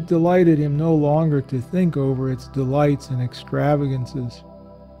 and it delighted him no longer to think over its delights and extravagances.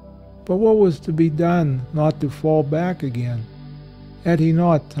 But what was to be done not to fall back again? Had he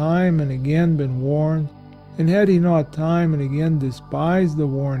not time and again been warned, and had he not time and again despised the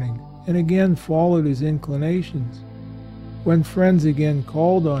warning, and again followed his inclinations? When friends again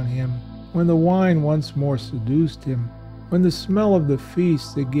called on him, when the wine once more seduced him, when the smell of the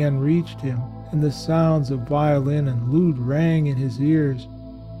feasts again reached him, and the sounds of violin and lute rang in his ears,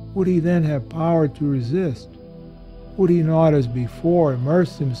 would he then have power to resist? Would he not, as before,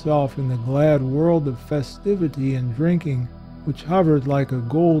 immerse himself in the glad world of festivity and drinking, which hovered like a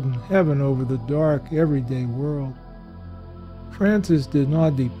golden heaven over the dark, everyday world? Francis did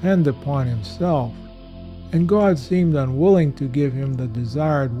not depend upon himself, and God seemed unwilling to give him the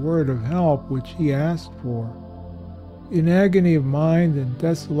desired word of help which he asked for. In agony of mind and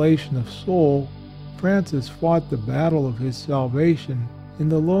desolation of soul, Francis fought the battle of his salvation in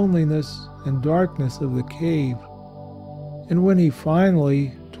the loneliness and darkness of the cave. And when he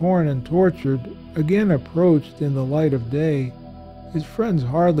finally, torn and tortured, again approached in the light of day, his friends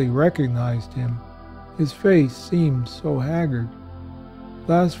hardly recognized him. His face seemed so haggard.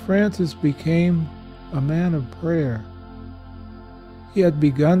 Thus Francis became a man of prayer. He had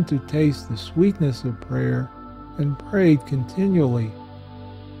begun to taste the sweetness of prayer, and prayed continually.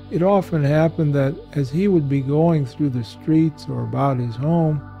 It often happened that as he would be going through the streets or about his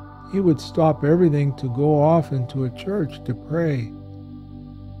home, he would stop everything to go off into a church to pray.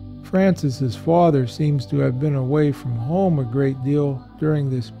 Francis's father seems to have been away from home a great deal during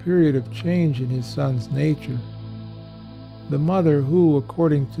this period of change in his son's nature. The mother, who,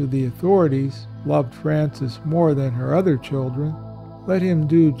 according to the authorities, loved Frances more than her other children, let him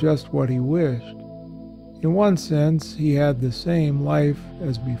do just what he wished. In one sense, he had the same life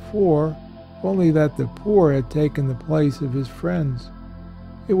as before, only that the poor had taken the place of his friends.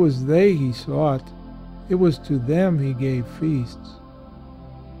 It was they he sought. It was to them he gave feasts.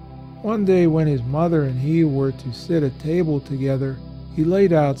 One day when his mother and he were to sit at table together, he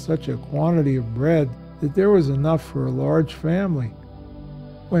laid out such a quantity of bread that there was enough for a large family.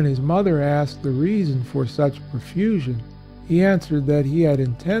 When his mother asked the reason for such profusion, he answered that he had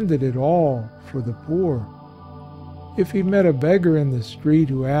intended it all for the poor. If he met a beggar in the street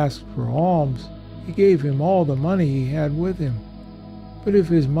who asked for alms, he gave him all the money he had with him. But if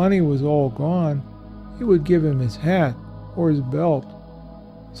his money was all gone, he would give him his hat or his belt.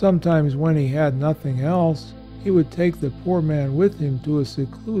 Sometimes when he had nothing else, he would take the poor man with him to a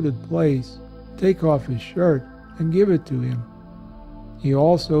secluded place, take off his shirt, and give it to him. He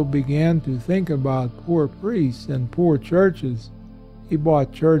also began to think about poor priests and poor churches. He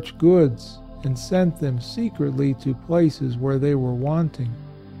bought church goods and sent them secretly to places where they were wanting.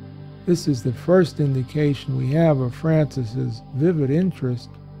 This is the first indication we have of Francis's vivid interest,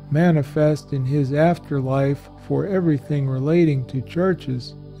 manifest in his afterlife for everything relating to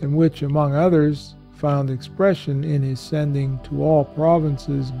churches, and which, among others, found expression in his sending to all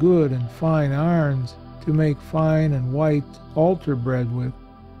provinces good and fine irons to make fine and white altar bread with.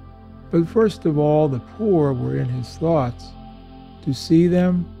 But first of all, the poor were in his thoughts. To see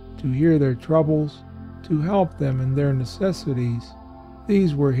them, to hear their troubles, to help them in their necessities,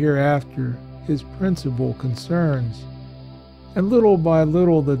 these were hereafter his principal concerns. And little by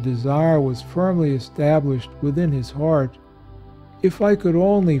little the desire was firmly established within his heart. If I could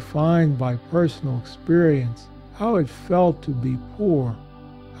only find by personal experience how it felt to be poor,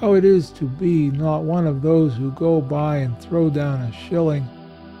 how it is to be not one of those who go by and throw down a shilling,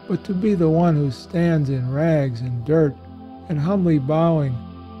 but to be the one who stands in rags and dirt, and humbly bowing,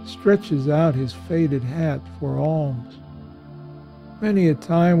 stretches out his faded hat for alms. Many a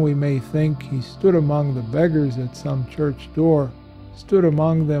time we may think he stood among the beggars at some church door, stood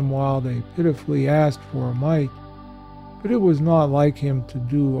among them while they pitifully asked for a mite. But it was not like him to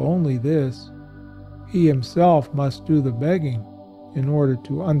do only this. He himself must do the begging in order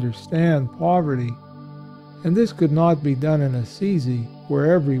to understand poverty, and this could not be done in Assisi,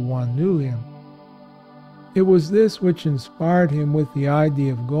 where everyone knew him. It was this which inspired him with the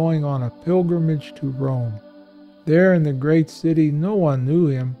idea of going on a pilgrimage to Rome. There in the great city no one knew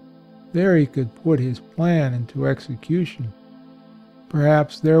him. There he could put his plan into execution.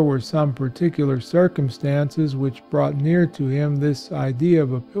 Perhaps there were some particular circumstances which brought near to him this idea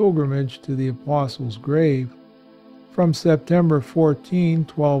of a pilgrimage to the Apostle's grave. From September 14,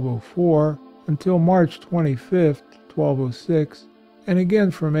 1204, until March 25, 1206, and again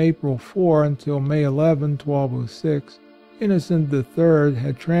from April 4 until May 11, 1206, Innocent III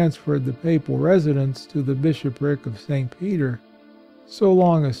had transferred the papal residence to the bishopric of St. Peter. So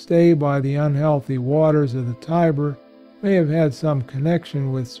long a stay by the unhealthy waters of the Tiber may have had some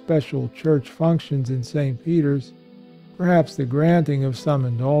connection with special church functions in St. Peter's, perhaps the granting of some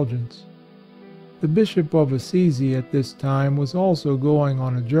indulgence. The Bishop of Assisi at this time was also going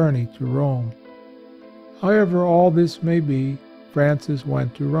on a journey to Rome. However all this may be, Francis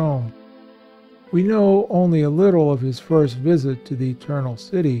went to Rome. We know only a little of his first visit to the Eternal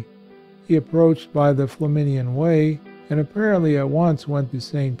City. He approached by the Flaminian Way, and apparently at once went to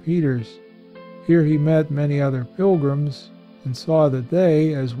St. Peter's. Here he met many other pilgrims, and saw that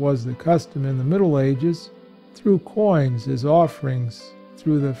they, as was the custom in the Middle Ages, threw coins as offerings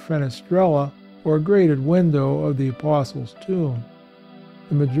through the fenestrella, or grated window, of the Apostle's tomb.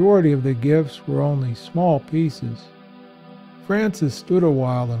 The majority of the gifts were only small pieces. Francis stood a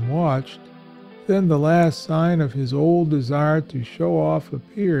while and watched. Then the last sign of his old desire to show off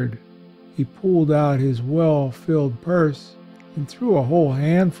appeared. He pulled out his well-filled purse and threw a whole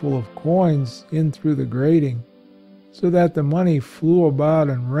handful of coins in through the grating, so that the money flew about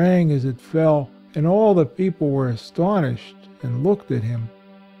and rang as it fell, and all the people were astonished and looked at him.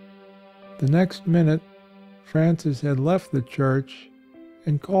 The next minute, Francis had left the church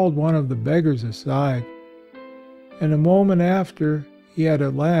and called one of the beggars aside, and a moment after he had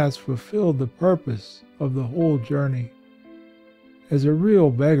at last fulfilled the purpose of the whole journey. As a real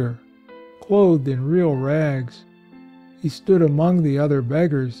beggar, clothed in real rags, he stood among the other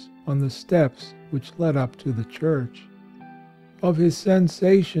beggars on the steps which led up to the church. Of his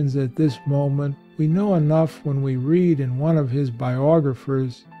sensations at this moment we know enough when we read in one of his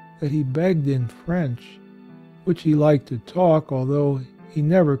biographers that he begged in French, which he liked to talk, although he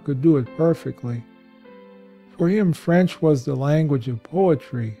never could do it perfectly. For him French was the language of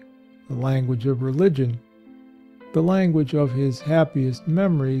poetry, the language of religion, the language of his happiest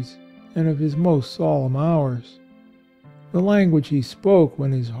memories and of his most solemn hours, the language he spoke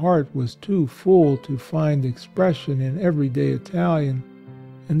when his heart was too full to find expression in everyday Italian,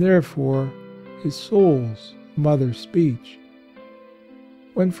 and therefore his soul's mother speech.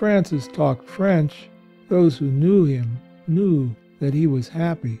 When Francis talked French, those who knew him knew that he was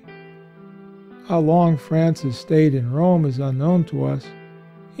happy. How long Francis stayed in Rome is unknown to us.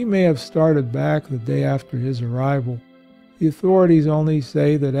 He may have started back the day after his arrival. The authorities only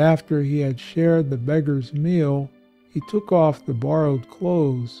say that after he had shared the beggar's meal, he took off the borrowed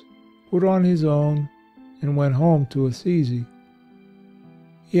clothes, put on his own, and went home to Assisi.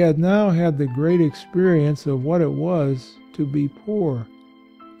 He had now had the great experience of what it was to be poor.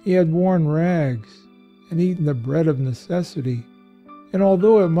 He had worn rags and eaten the bread of necessity, and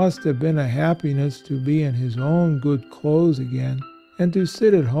although it must have been a happiness to be in his own good clothes again, and to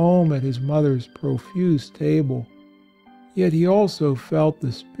sit at home at his mother's profuse table, yet he also felt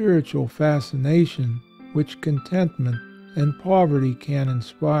the spiritual fascination which contentment and poverty can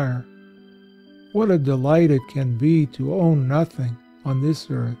inspire. What a delight it can be to own nothing on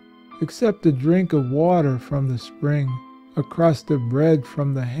this earth except a drink of water from the spring, a crust of bread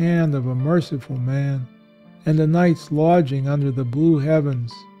from the hand of a merciful man, and a night's lodging under the blue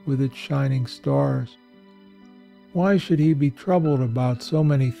heavens with its shining stars. Why should he be troubled about so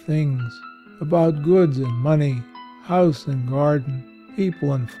many things, about goods and money, house and garden,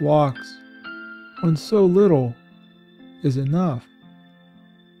 people and flocks, when so little is enough?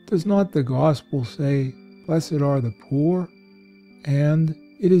 Does not the Gospel say, "Blessed are the poor"? And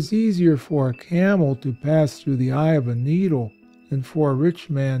it is easier for a camel to pass through the eye of a needle than for a rich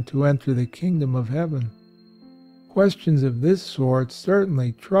man to enter the kingdom of heaven. Questions of this sort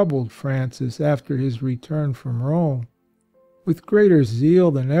certainly troubled Francis after his return from Rome. With greater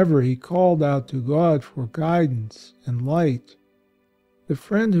zeal than ever he called out to God for guidance and light. The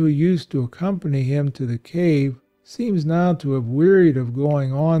friend who used to accompany him to the cave seems now to have wearied of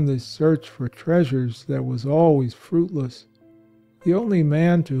going on this search for treasures that was always fruitless. The only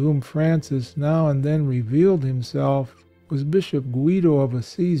man to whom Francis now and then revealed himself was Bishop Guido of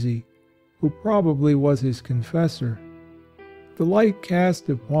Assisi, who probably was his confessor. The light cast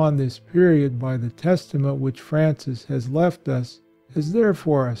upon this period by the testament which Francis has left us has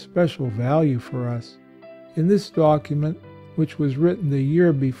therefore a special value for us. In this document, which was written the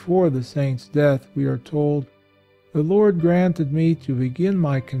year before the saint's death, we are told, "The Lord granted me to begin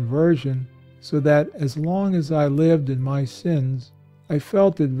my conversion, so that as long as I lived in my sins, I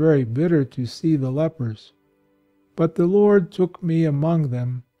felt it very bitter to see the lepers. But the Lord took me among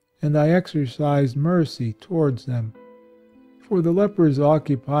them, and I exercised mercy towards them." For the lepers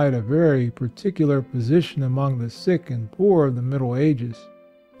occupied a very particular position among the sick and poor of the Middle Ages.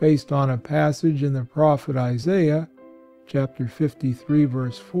 Based on a passage in the prophet Isaiah, chapter 53,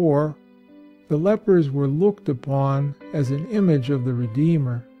 verse 4, the lepers were looked upon as an image of the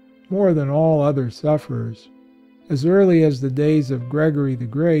Redeemer, more than all other sufferers. As early as the days of Gregory the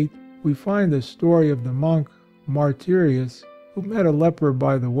Great, we find the story of the monk Martyrius, who met a leper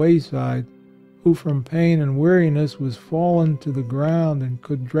by the wayside, who from pain and weariness was fallen to the ground and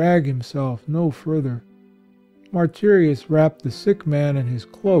could drag himself no further. Martyrius wrapped the sick man in his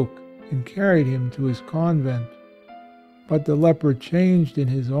cloak and carried him to his convent. But the leper changed in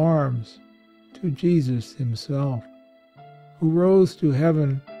his arms to Jesus himself, who rose to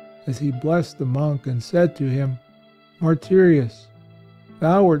heaven as he blessed the monk and said to him, "Martyrius,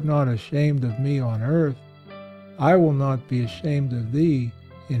 thou wert not ashamed of me on earth. I will not be ashamed of thee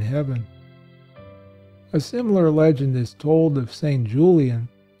in heaven." A similar legend is told of St. Julian,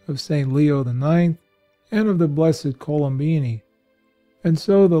 of St. Leo IX, and of the Blessed Columbini. And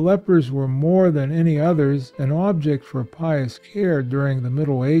so the lepers were more than any others an object for pious care during the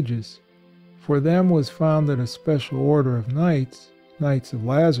Middle Ages. For them was founded a special order of knights, Knights of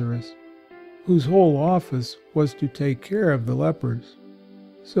Lazarus, whose whole office was to take care of the lepers.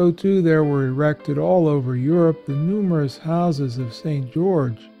 So too there were erected all over Europe the numerous houses of St.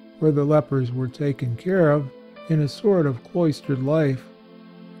 George, where the lepers were taken care of in a sort of cloistered life.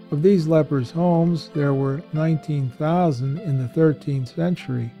 Of these lepers' homes there were 19,000 in the 13th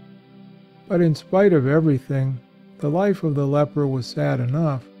century. But in spite of everything, the life of the leper was sad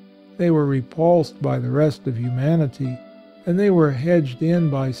enough. They were repulsed by the rest of humanity, and they were hedged in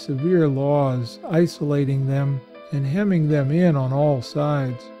by severe laws, isolating them and hemming them in on all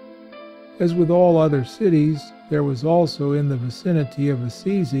sides. As with all other cities, there was also in the vicinity of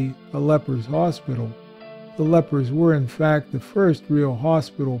Assisi a lepers' hospital. The lepers were in fact the first real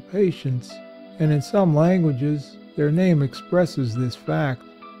hospital patients, and in some languages their name expresses this fact.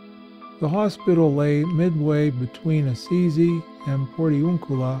 The hospital lay midway between Assisi and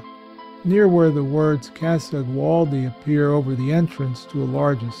Portiuncula, near where the words Casa Gualdi appear over the entrance to a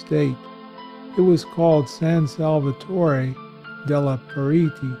large estate. It was called San Salvatore della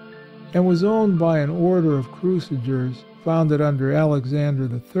Parete, and was owned by an order of crucifigers founded under Alexander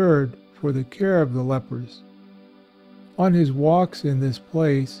III for the care of the lepers. On his walks in this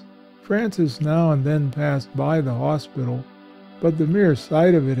place, Francis now and then passed by the hospital, but the mere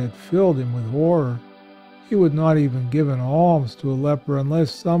sight of it had filled him with horror. He would not even give an alms to a leper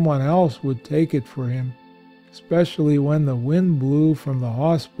unless someone else would take it for him, especially when the wind blew from the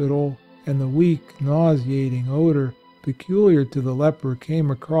hospital and the weak, nauseating odor peculiar to the leper came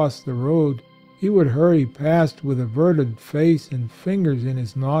across the road. He would hurry past with averted face and fingers in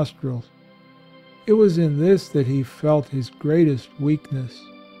his nostrils. It was in this that he felt his greatest weakness,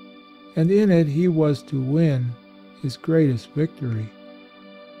 and in it he was to win his greatest victory.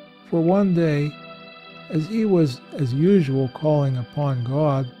 For one day, as he was as usual calling upon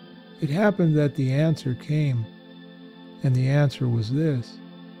God, it happened that the answer came, and the answer was this: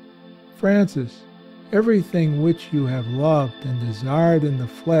 "Francis, everything which you have loved and desired in the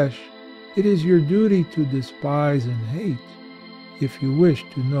flesh, it is your duty to despise and hate, if you wish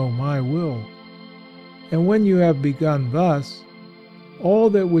to know my will. And when you have begun thus, all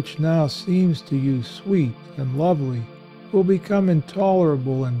that which now seems to you sweet and lovely will become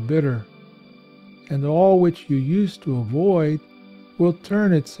intolerable and bitter, and all which you used to avoid will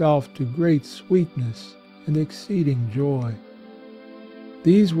turn itself to great sweetness and exceeding joy."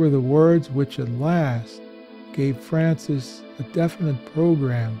 These were the words which at last gave Francis a definite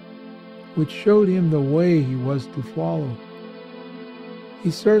program, which showed him the way he was to follow. He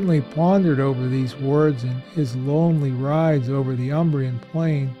certainly pondered over these words in his lonely rides over the Umbrian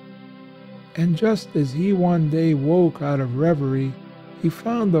plain, and just as he one day woke out of reverie, he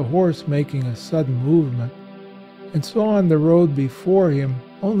found the horse making a sudden movement, and saw on the road before him,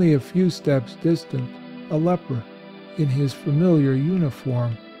 only a few steps distant, a leper in his familiar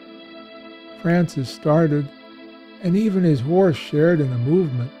uniform. Francis started, and even his horse shared in the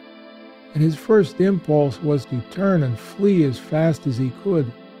movement, and his first impulse was to turn and flee as fast as he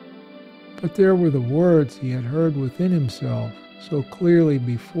could. But there were the words he had heard within himself so clearly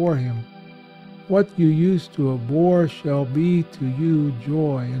before him: "What you used to abhor shall be to you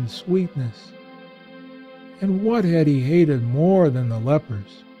joy and sweetness." And what had he hated more than the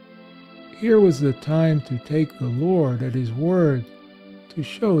lepers? Here was the time to take the Lord at His word, to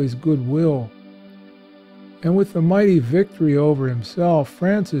show His good will. And with the mighty victory over himself,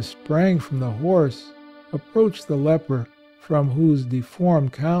 Francis sprang from the horse, approached the leper, from whose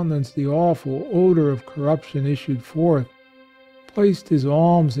deformed countenance the awful odor of corruption issued forth, placed his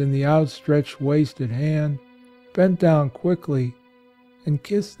alms in the outstretched wasted hand, bent down quickly, and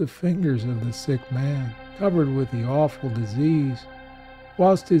kissed the fingers of the sick man, covered with the awful disease,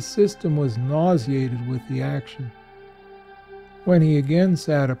 whilst his system was nauseated with the action. When he again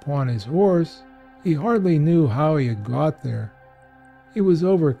sat upon his horse, he hardly knew how he had got there. He was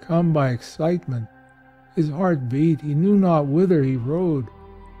overcome by excitement. His heart beat, he knew not whither he rode.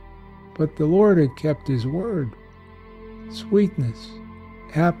 But the Lord had kept His word. Sweetness,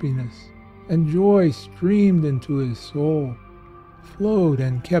 happiness, and joy streamed into his soul, flowed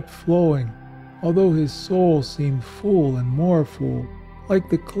and kept flowing, although his soul seemed full and more full, like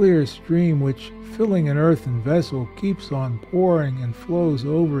the clear stream which, filling an earthen vessel, keeps on pouring and flows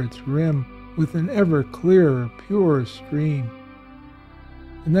over its rim with an ever clearer, purer stream.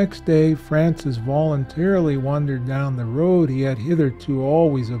 The next day Francis voluntarily wandered down the road he had hitherto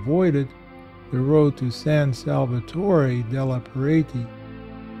always avoided, the road to San Salvatore della Parete,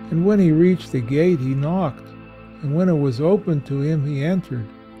 and when he reached the gate he knocked, and when it was opened to him he entered.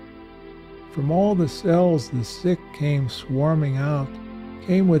 From all the cells the sick came swarming out,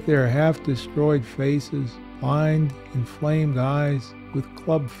 came with their half-destroyed faces, blind, inflamed eyes, with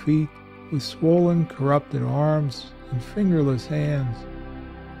clubbed feet, with swollen, corrupted arms and fingerless hands.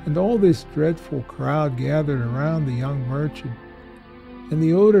 And all this dreadful crowd gathered around the young merchant, and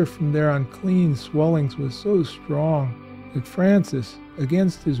the odor from their unclean swellings was so strong that Francis,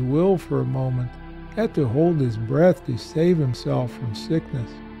 against his will for a moment, had to hold his breath to save himself from sickness.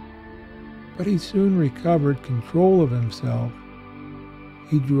 But he soon recovered control of himself.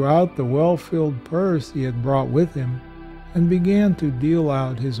 He drew out the well-filled purse he had brought with him, and began to deal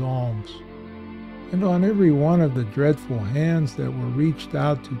out his alms. And on every one of the dreadful hands that were reached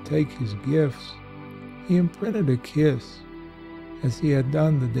out to take his gifts, he imprinted a kiss, as he had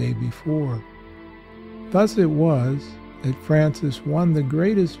done the day before. Thus it was that Francis won the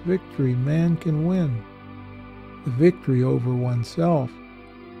greatest victory man can win, the victory over oneself.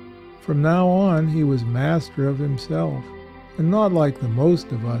 From now on he was master of himself, and not like the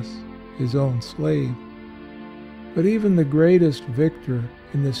most of us, his own slave. But even the greatest victor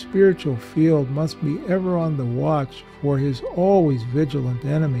in the spiritual field must be ever on the watch for his always vigilant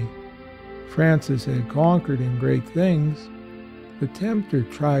enemy. Francis had conquered in great things. The tempter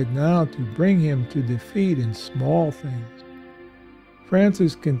tried now to bring him to defeat in small things.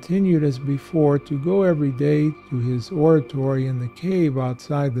 Francis continued as before to go every day to his oratory in the cave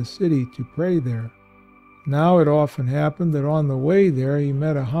outside the city to pray there. Now it often happened that on the way there he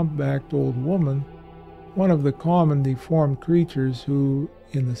met a humpbacked old woman, one of the common deformed creatures who,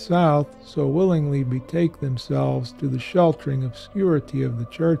 in the South, so willingly betake themselves to the sheltering obscurity of the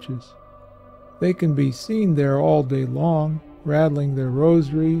churches. They can be seen there all day long, rattling their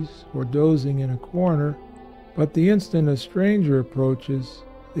rosaries or dozing in a corner, but the instant a stranger approaches,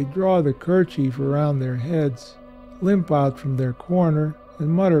 they draw the kerchief around their heads, limp out from their corner, and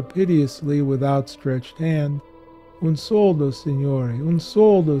mutter piteously with outstretched hand, "Un soldo, signore, un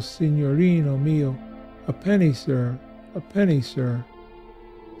soldo, signorino mio, a penny, sir, a penny, sir."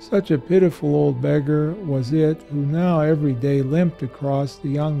 Such a pitiful old beggar was it who now every day limped across the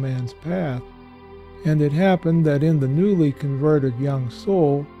young man's path. And it happened that in the newly converted young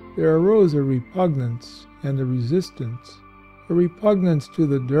soul there arose a repugnance and a resistance to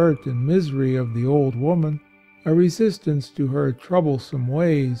the dirt and misery of the old woman, a resistance to her troublesome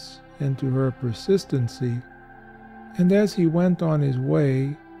ways and to her persistency. And as he went on his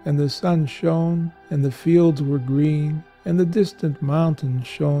way, and the sun shone, and the fields were green, and the distant mountains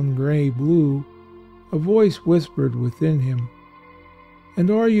shone gray-blue, a voice whispered within him, "And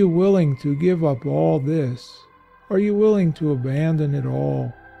are you willing to give up all this? Are you willing to abandon it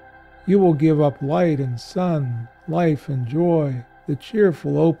all? You will give up light and sun, life and joy, the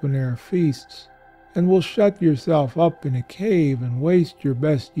cheerful open-air feasts, and will shut yourself up in a cave and waste your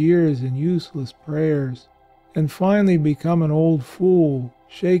best years in useless prayers, and finally become an old fool,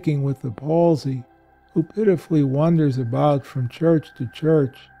 shaking with the palsy, who pitifully wanders about from church to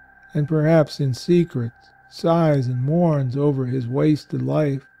church, and perhaps in secret sighs and mourns over his wasted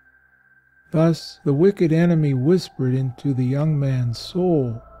life." Thus the wicked enemy whispered into the young man's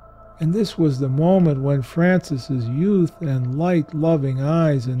soul, and this was the moment when Francis's youth and light-loving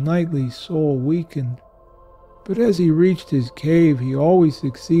eyes and knightly soul weakened. But as he reached his cave he always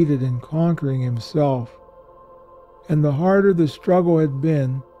succeeded in conquering himself, and the harder the struggle had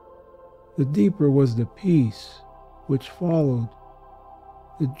been, the deeper was the peace which followed,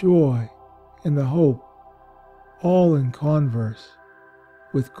 the joy and the hope, all in converse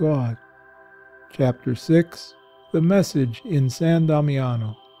with God. Chapter 6. The Message in San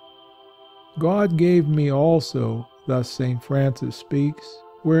Damiano. God gave me also, thus St. Francis speaks,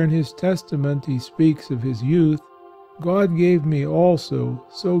 where in his testament he speaks of his youth, God gave me also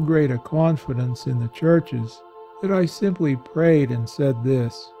so great a confidence in the churches that I simply prayed and said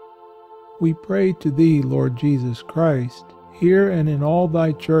this: "We pray to Thee, Lord Jesus Christ, here and in all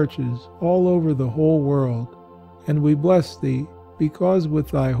Thy churches all over the whole world, and we bless Thee, because with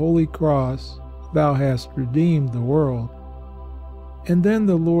Thy holy cross Thou hast redeemed the world." And then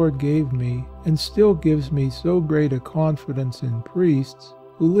the Lord gave me, and still gives me, so great a confidence in priests,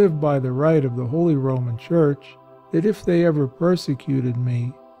 who live by the right of the Holy Roman Church, that if they ever persecuted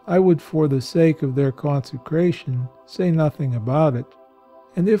me, I would, for the sake of their consecration, say nothing about it.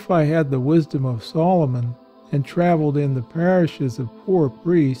 And if I had the wisdom of Solomon, and travelled in the parishes of poor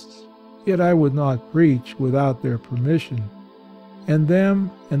priests, yet I would not preach without their permission. And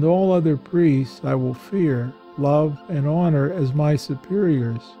them and all other priests I will fear, love, and honor as my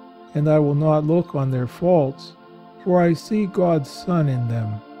superiors, and I will not look on their faults, for I see God's Son in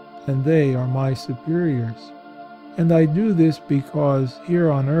them, and they are my superiors. And I do this because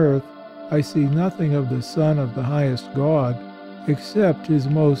here on earth I see nothing of the Son of the highest God, except His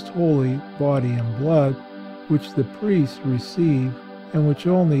most holy body and blood, which the priests receive, and which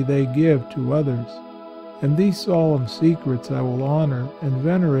only they give to others. And these solemn secrets I will honor and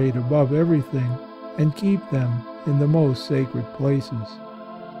venerate above everything, and keep them in the most sacred places.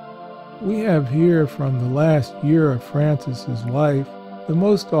 We have here from the last year of Francis's life the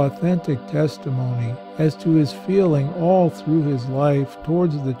most authentic testimony as to his feeling all through his life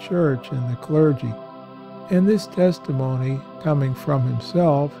towards the Church and the clergy. And this testimony, coming from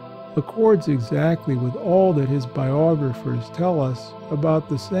himself, accords exactly with all that his biographers tell us about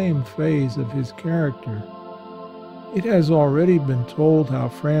the same phase of his character. It has already been told how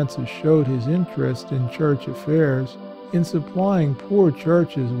Francis showed his interest in church affairs, in supplying poor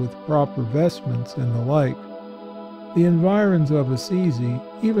churches with proper vestments and the like. The environs of Assisi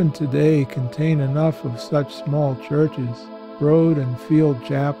even today contain enough of such small churches, road and field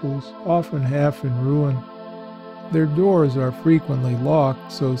chapels, often half in ruin. Their doors are frequently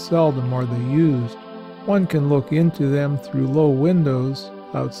locked, so seldom are they used. One can look into them through low windows,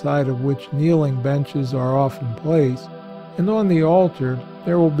 outside of which kneeling benches are often placed, and on the altar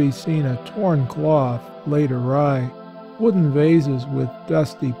there will be seen a torn cloth laid awry, wooden vases with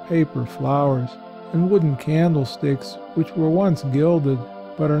dusty paper flowers, and wooden candlesticks which were once gilded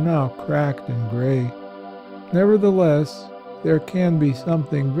but are now cracked and gray. Nevertheless, there can be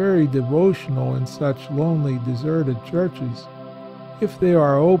something very devotional in such lonely, deserted churches. If they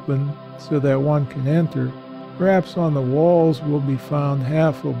are open so that one can enter, perhaps on the walls will be found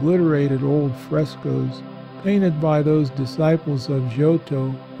half-obliterated old frescoes painted by those disciples of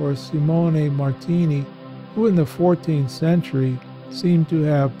Giotto or Simone Martini, who in the 14th century seem to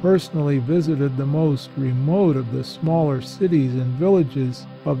have personally visited the most remote of the smaller cities and villages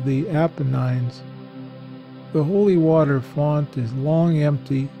of the Apennines. The holy water font is long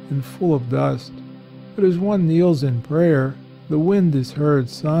empty and full of dust, but as one kneels in prayer, the wind is heard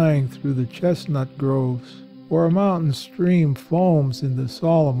sighing through the chestnut groves, or a mountain stream foams in the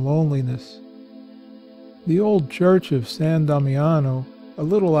solemn loneliness. The old church of San Damiano, a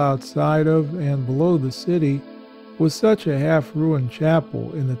little outside of and below the city, was such a half-ruined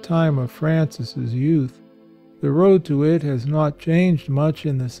chapel in the time of Francis's youth. The road to it has not changed much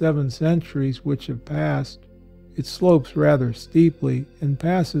in the 7 centuries which have passed. It slopes rather steeply and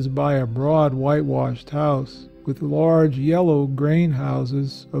passes by a broad whitewashed house with large yellow grain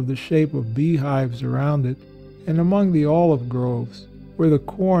houses of the shape of beehives around it, and among the olive groves, where the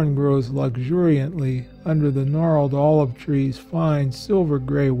corn grows luxuriantly under the gnarled olive tree's fine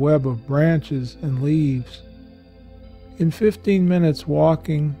silver-gray web of branches and leaves. In 15 minutes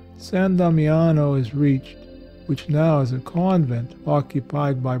walking, San Damiano is reached, which now is a convent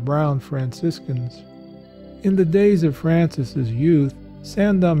occupied by brown Franciscans. In the days of Francis's youth,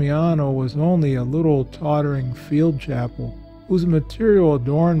 San Damiano was only a little tottering field chapel, whose material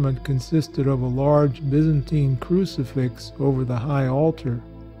adornment consisted of a large Byzantine crucifix over the high altar.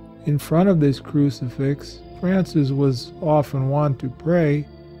 In front of this crucifix, Francis was often wont to pray,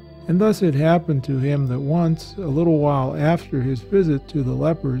 and thus it happened to him that once, a little while after his visit to the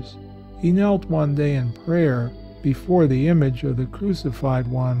lepers, he knelt one day in prayer before the image of the crucified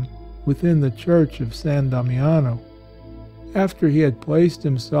one within the church of San Damiano. After he had placed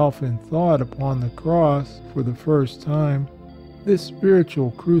himself in thought upon the cross for the first time, this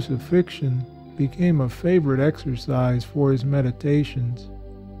spiritual crucifixion became a favorite exercise for his meditations.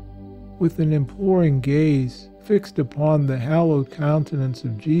 With an imploring gaze fixed upon the hallowed countenance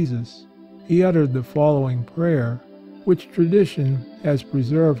of Jesus, he uttered the following prayer, which tradition has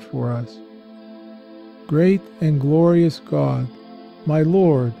preserved for us. Great and glorious God, my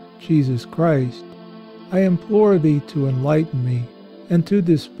Lord Jesus Christ, I implore Thee to enlighten me and to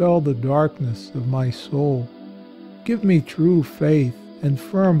dispel the darkness of my soul. Give me true faith and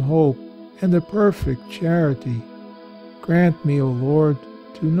firm hope and a perfect charity. Grant me, O Lord,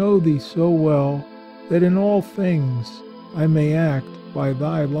 to know Thee so well that in all things I may act by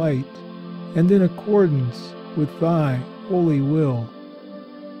Thy light and in accordance with Thy holy will.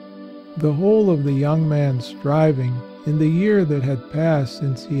 The whole of the young man's striving in the year that had passed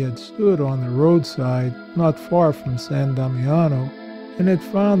since he had stood on the roadside not far from San Damiano and had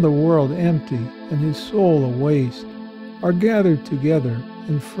found the world empty and his soul a waste, are gathered together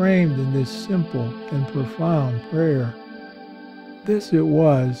and framed in this simple and profound prayer. This it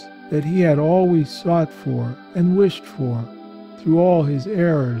was that he had always sought for and wished for through all his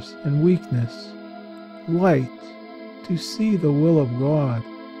errors and weakness: light, to see the will of God,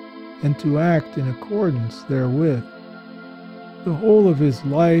 and to act in accordance therewith. The whole of his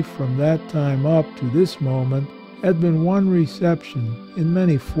life from that time up to this moment had been one reception in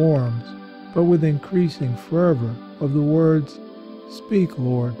many forms, but with increasing fervor, of the words, Speak,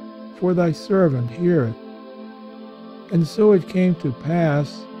 Lord, for Thy servant heareth. And so it came to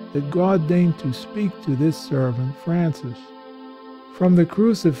pass that God deigned to speak to this servant Francis. From the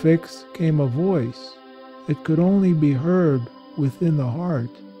crucifix came a voice. It could only be heard within the heart.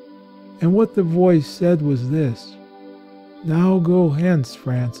 And what the voice said was this: Now go hence,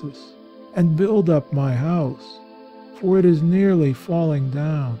 Francis, and build up my house, for it is nearly falling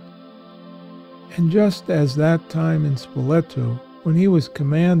down. And just as that time in Spoleto, when he was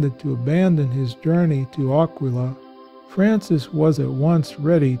commanded to abandon his journey to Aquila, Francis was at once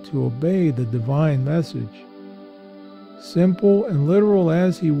ready to obey the divine message. Simple and literal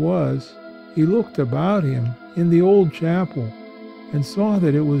as he was, he looked about him in the old chapel and saw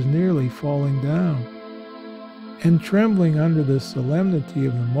that it was nearly falling down. And trembling under the solemnity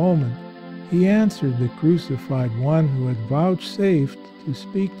of the moment, he answered the crucified one who had vouchsafed to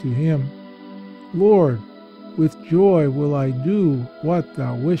speak to him, "Lord, with joy will I do what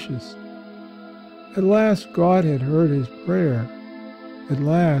thou wishest." At last God had heard his prayer. At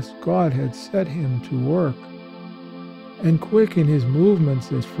last God had set him to work. And quick in his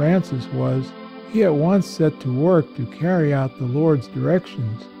movements as Francis was, he at once set to work to carry out the Lord's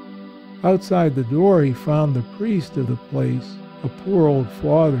directions. Outside the door he found the priest of the place, a poor old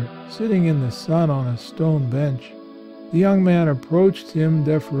father, sitting in the sun on a stone bench. The young man approached him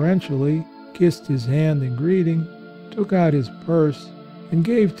deferentially, kissed his hand in greeting, took out his purse, and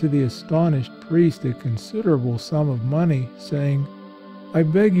gave to the astonished priest a considerable sum of money, saying, "I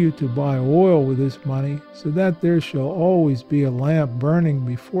beg you to buy oil with this money, so that there shall always be a lamp burning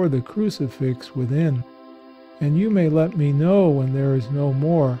before the crucifix within. And you may let me know when there is no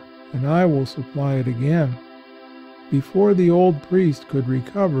more, and I will supply it again." Before the old priest could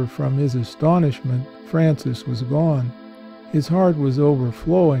recover from his astonishment, Francis was gone. His heart was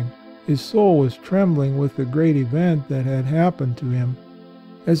overflowing. His soul was trembling with the great event that had happened to him.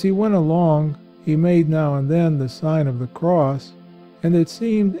 As he went along, he made now and then the sign of the cross, and it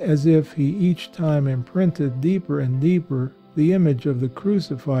seemed as if he each time imprinted deeper and deeper the image of the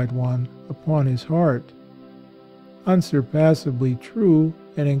crucified one upon his heart. Unsurpassably true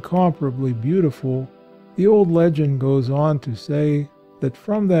and incomparably beautiful, the old legend goes on to say that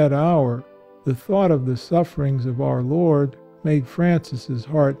from that hour the thought of the sufferings of our Lord made Francis's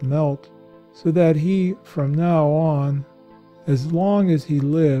heart melt, so that he from now on, as long as he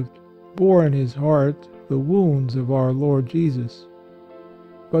lived, bore in his heart the wounds of our Lord Jesus.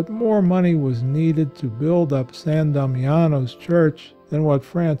 But more money was needed to build up San Damiano's church than what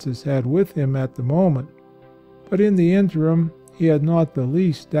Francis had with him at the moment. But in the interim he had not the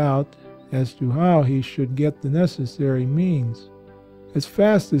least doubt as to how he should get the necessary means. As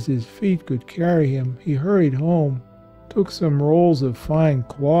fast as his feet could carry him, he hurried home, took some rolls of fine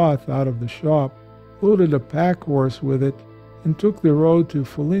cloth out of the shop, loaded a pack-horse with it, and took the road to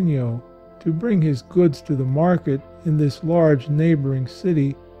Foligno to bring his goods to the market in this large neighboring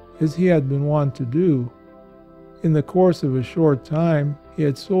city, as he had been wont to do. In the course of a short time he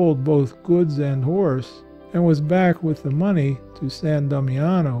had sold both goods and horse, and was back with the money to San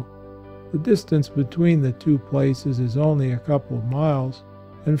Damiano. The distance between the two places is only a couple of miles,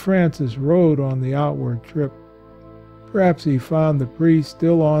 and Francis rode on the outward trip. Perhaps he found the priest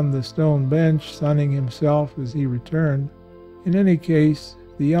still on the stone bench, sunning himself as he returned. In any case,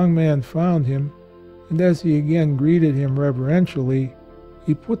 the young man found him, and as he again greeted him reverentially,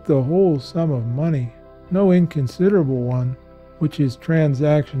 he put the whole sum of money, no inconsiderable one, which his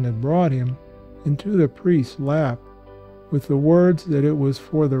transaction had brought him, into the priest's lap, with the words that it was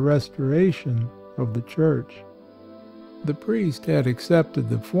for the restoration of the church. The priest had accepted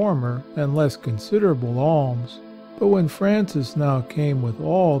the former and less considerable alms, but when Francis now came with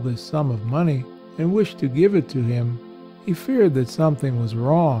all this sum of money and wished to give it to him, he feared that something was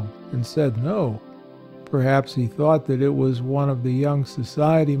wrong, and said no. Perhaps he thought that it was one of the young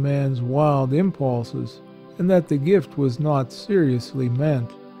society man's wild impulses, and that the gift was not seriously meant.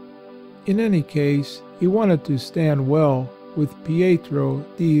 In any case, he wanted to stand well with Pietro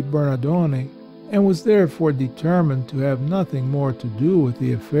di Bernardone, and was therefore determined to have nothing more to do with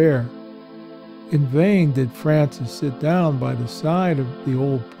the affair. In vain did Francis sit down by the side of the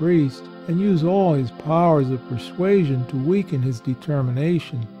old priest and use all his powers of persuasion to weaken his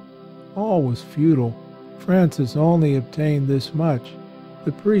determination. All was futile. Francis only obtained this much: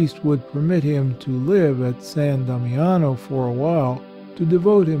 the priest would permit him to live at San Damiano for a while, to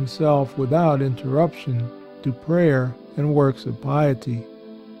devote himself without interruption to prayer and works of piety.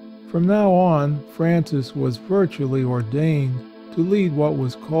 From now on, Francis was virtually ordained to lead what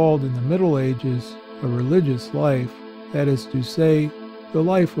was called in the Middle Ages a religious life, that is to say, the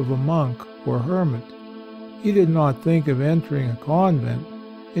life of a monk or hermit. He did not think of entering a convent.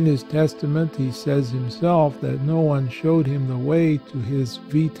 In his testament he says himself that no one showed him the way to his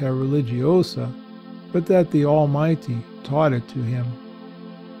vita religiosa, but that the Almighty taught it to him.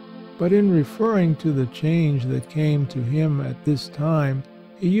 But in referring to the change that came to him at this time,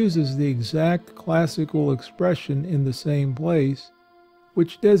 he uses the exact classical expression in the same place,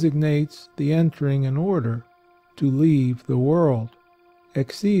 which designates the entering an order, to leave the world.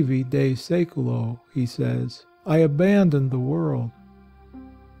 Exivi de seculo, he says, I abandoned the world.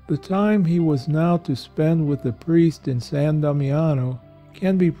 The time he was now to spend with the priest in San Damiano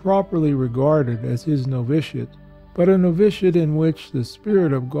can be properly regarded as his novitiate, but a novitiate in which the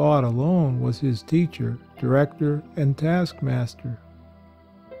Spirit of God alone was his teacher, director, and taskmaster.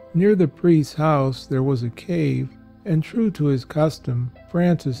 Near the priest's house there was a cave, and true to his custom,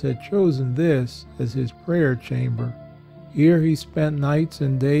 Francis had chosen this as his prayer chamber. Here he spent nights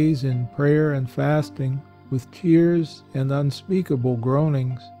and days in prayer and fasting, with tears and unspeakable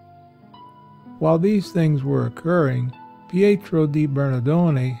groanings. While these things were occurring, Pietro di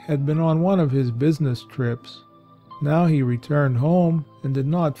Bernardone had been on one of his business trips. Now he returned home and did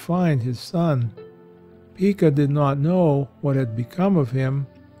not find his son. Pica did not know what had become of him,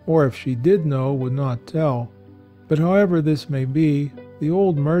 or if she did know, would not tell. But however this may be, the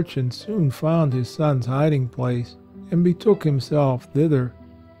old merchant soon found his son's hiding place, and betook himself thither,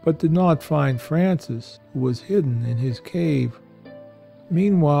 but did not find Francis, who was hidden in his cave.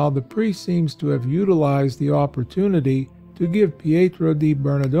 Meanwhile, the priest seems to have utilized the opportunity to give Pietro di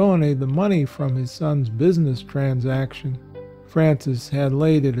Bernardone the money from his son's business transaction. Francis had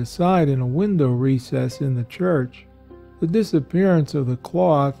laid it aside in a window recess in the church. The disappearance of the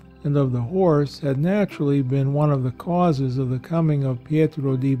cloth and of the horse had naturally been one of the causes of the coming of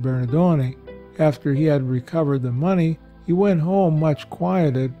Pietro di Bernardone. After he had recovered the money, he went home much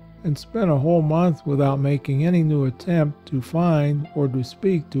quieted, and spent a whole month without making any new attempt to find or to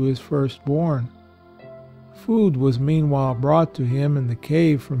speak to his firstborn. Food was meanwhile brought to him in the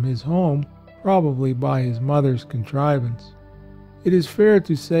cave from his home, probably by his mother's contrivance. It is fair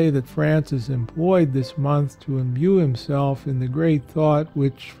to say that Francis employed this month to imbue himself in the great thought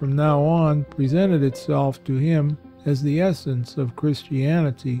which from now on presented itself to him as the essence of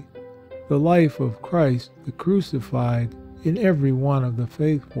Christianity, the life of Christ the crucified in every one of the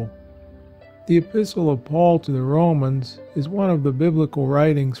faithful. The Epistle of Paul to the Romans is one of the biblical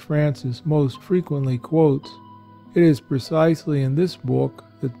writings Francis most frequently quotes. It is precisely in this book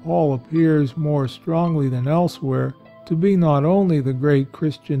that Paul appears more strongly than elsewhere to be not only the great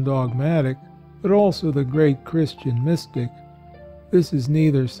Christian dogmatic, but also the great Christian mystic. This is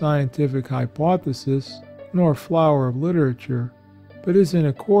neither scientific hypothesis nor flower of literature, but is in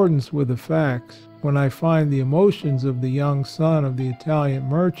accordance with the facts when I find the emotions of the young son of the Italian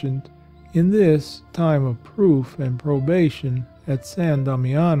merchant in this time of proof and probation at San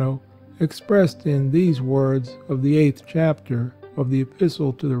Damiano, expressed in these words of the 8th chapter of the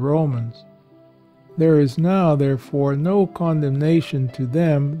Epistle to the Romans. There is now, therefore, no condemnation to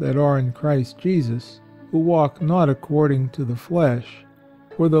them that are in Christ Jesus, who walk not according to the flesh.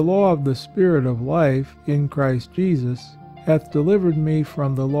 For the law of the Spirit of life in Christ Jesus hath delivered me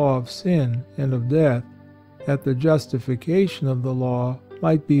from the law of sin and of death, that the justification of the law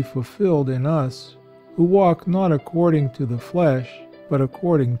might be fulfilled in us, who walk not according to the flesh, but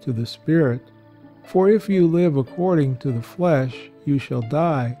according to the Spirit. For if you live according to the flesh, you shall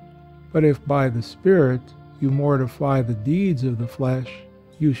die. But if by the Spirit you mortify the deeds of the flesh,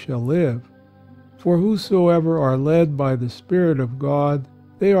 you shall live. For whosoever are led by the Spirit of God,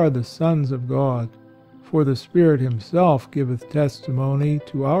 they are the sons of God. For the Spirit himself giveth testimony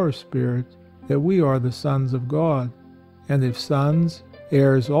to our spirit that we are the sons of God. And if sons,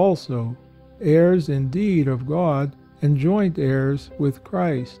 heirs also, heirs indeed of God, and joint heirs with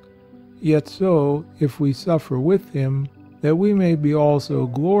Christ. Yet so, if we suffer with him, that we may be also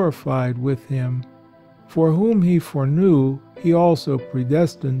glorified with him. For whom he foreknew, he also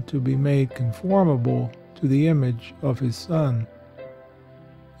predestined to be made conformable to the image of his Son.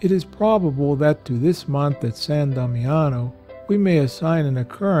 It is probable that to this month at San Damiano we may assign an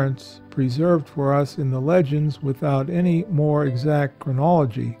occurrence preserved for us in the legends without any more exact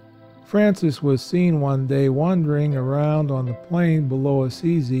chronology. Francis was seen one day wandering around on the plain below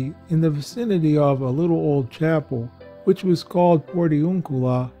Assisi in the vicinity of a little old chapel, which was called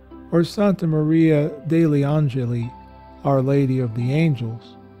Portiuncula, or Santa Maria degli Angeli, Our Lady of the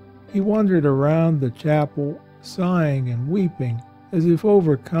Angels. He wandered around the chapel, sighing and weeping, as if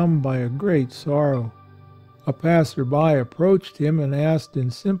overcome by a great sorrow. A passer-by approached him and asked in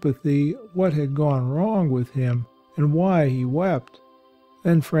sympathy what had gone wrong with him and why he wept.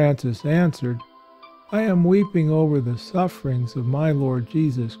 Then Francis answered, "I am weeping over the sufferings of my Lord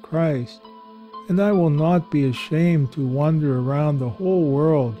Jesus Christ, and I will not be ashamed to wander around the whole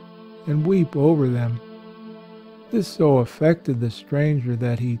world and weep over them." This so affected the stranger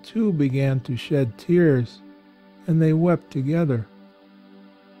that he too began to shed tears, and they wept together.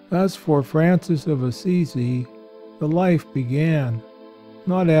 Thus for Francis of Assisi, the life began,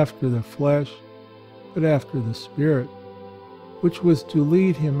 not after the flesh, but after the Spirit, which was to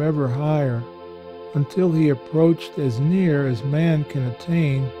lead him ever higher, until he approached as near as man can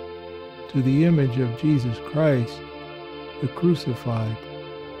attain to the image of Jesus Christ, the crucified.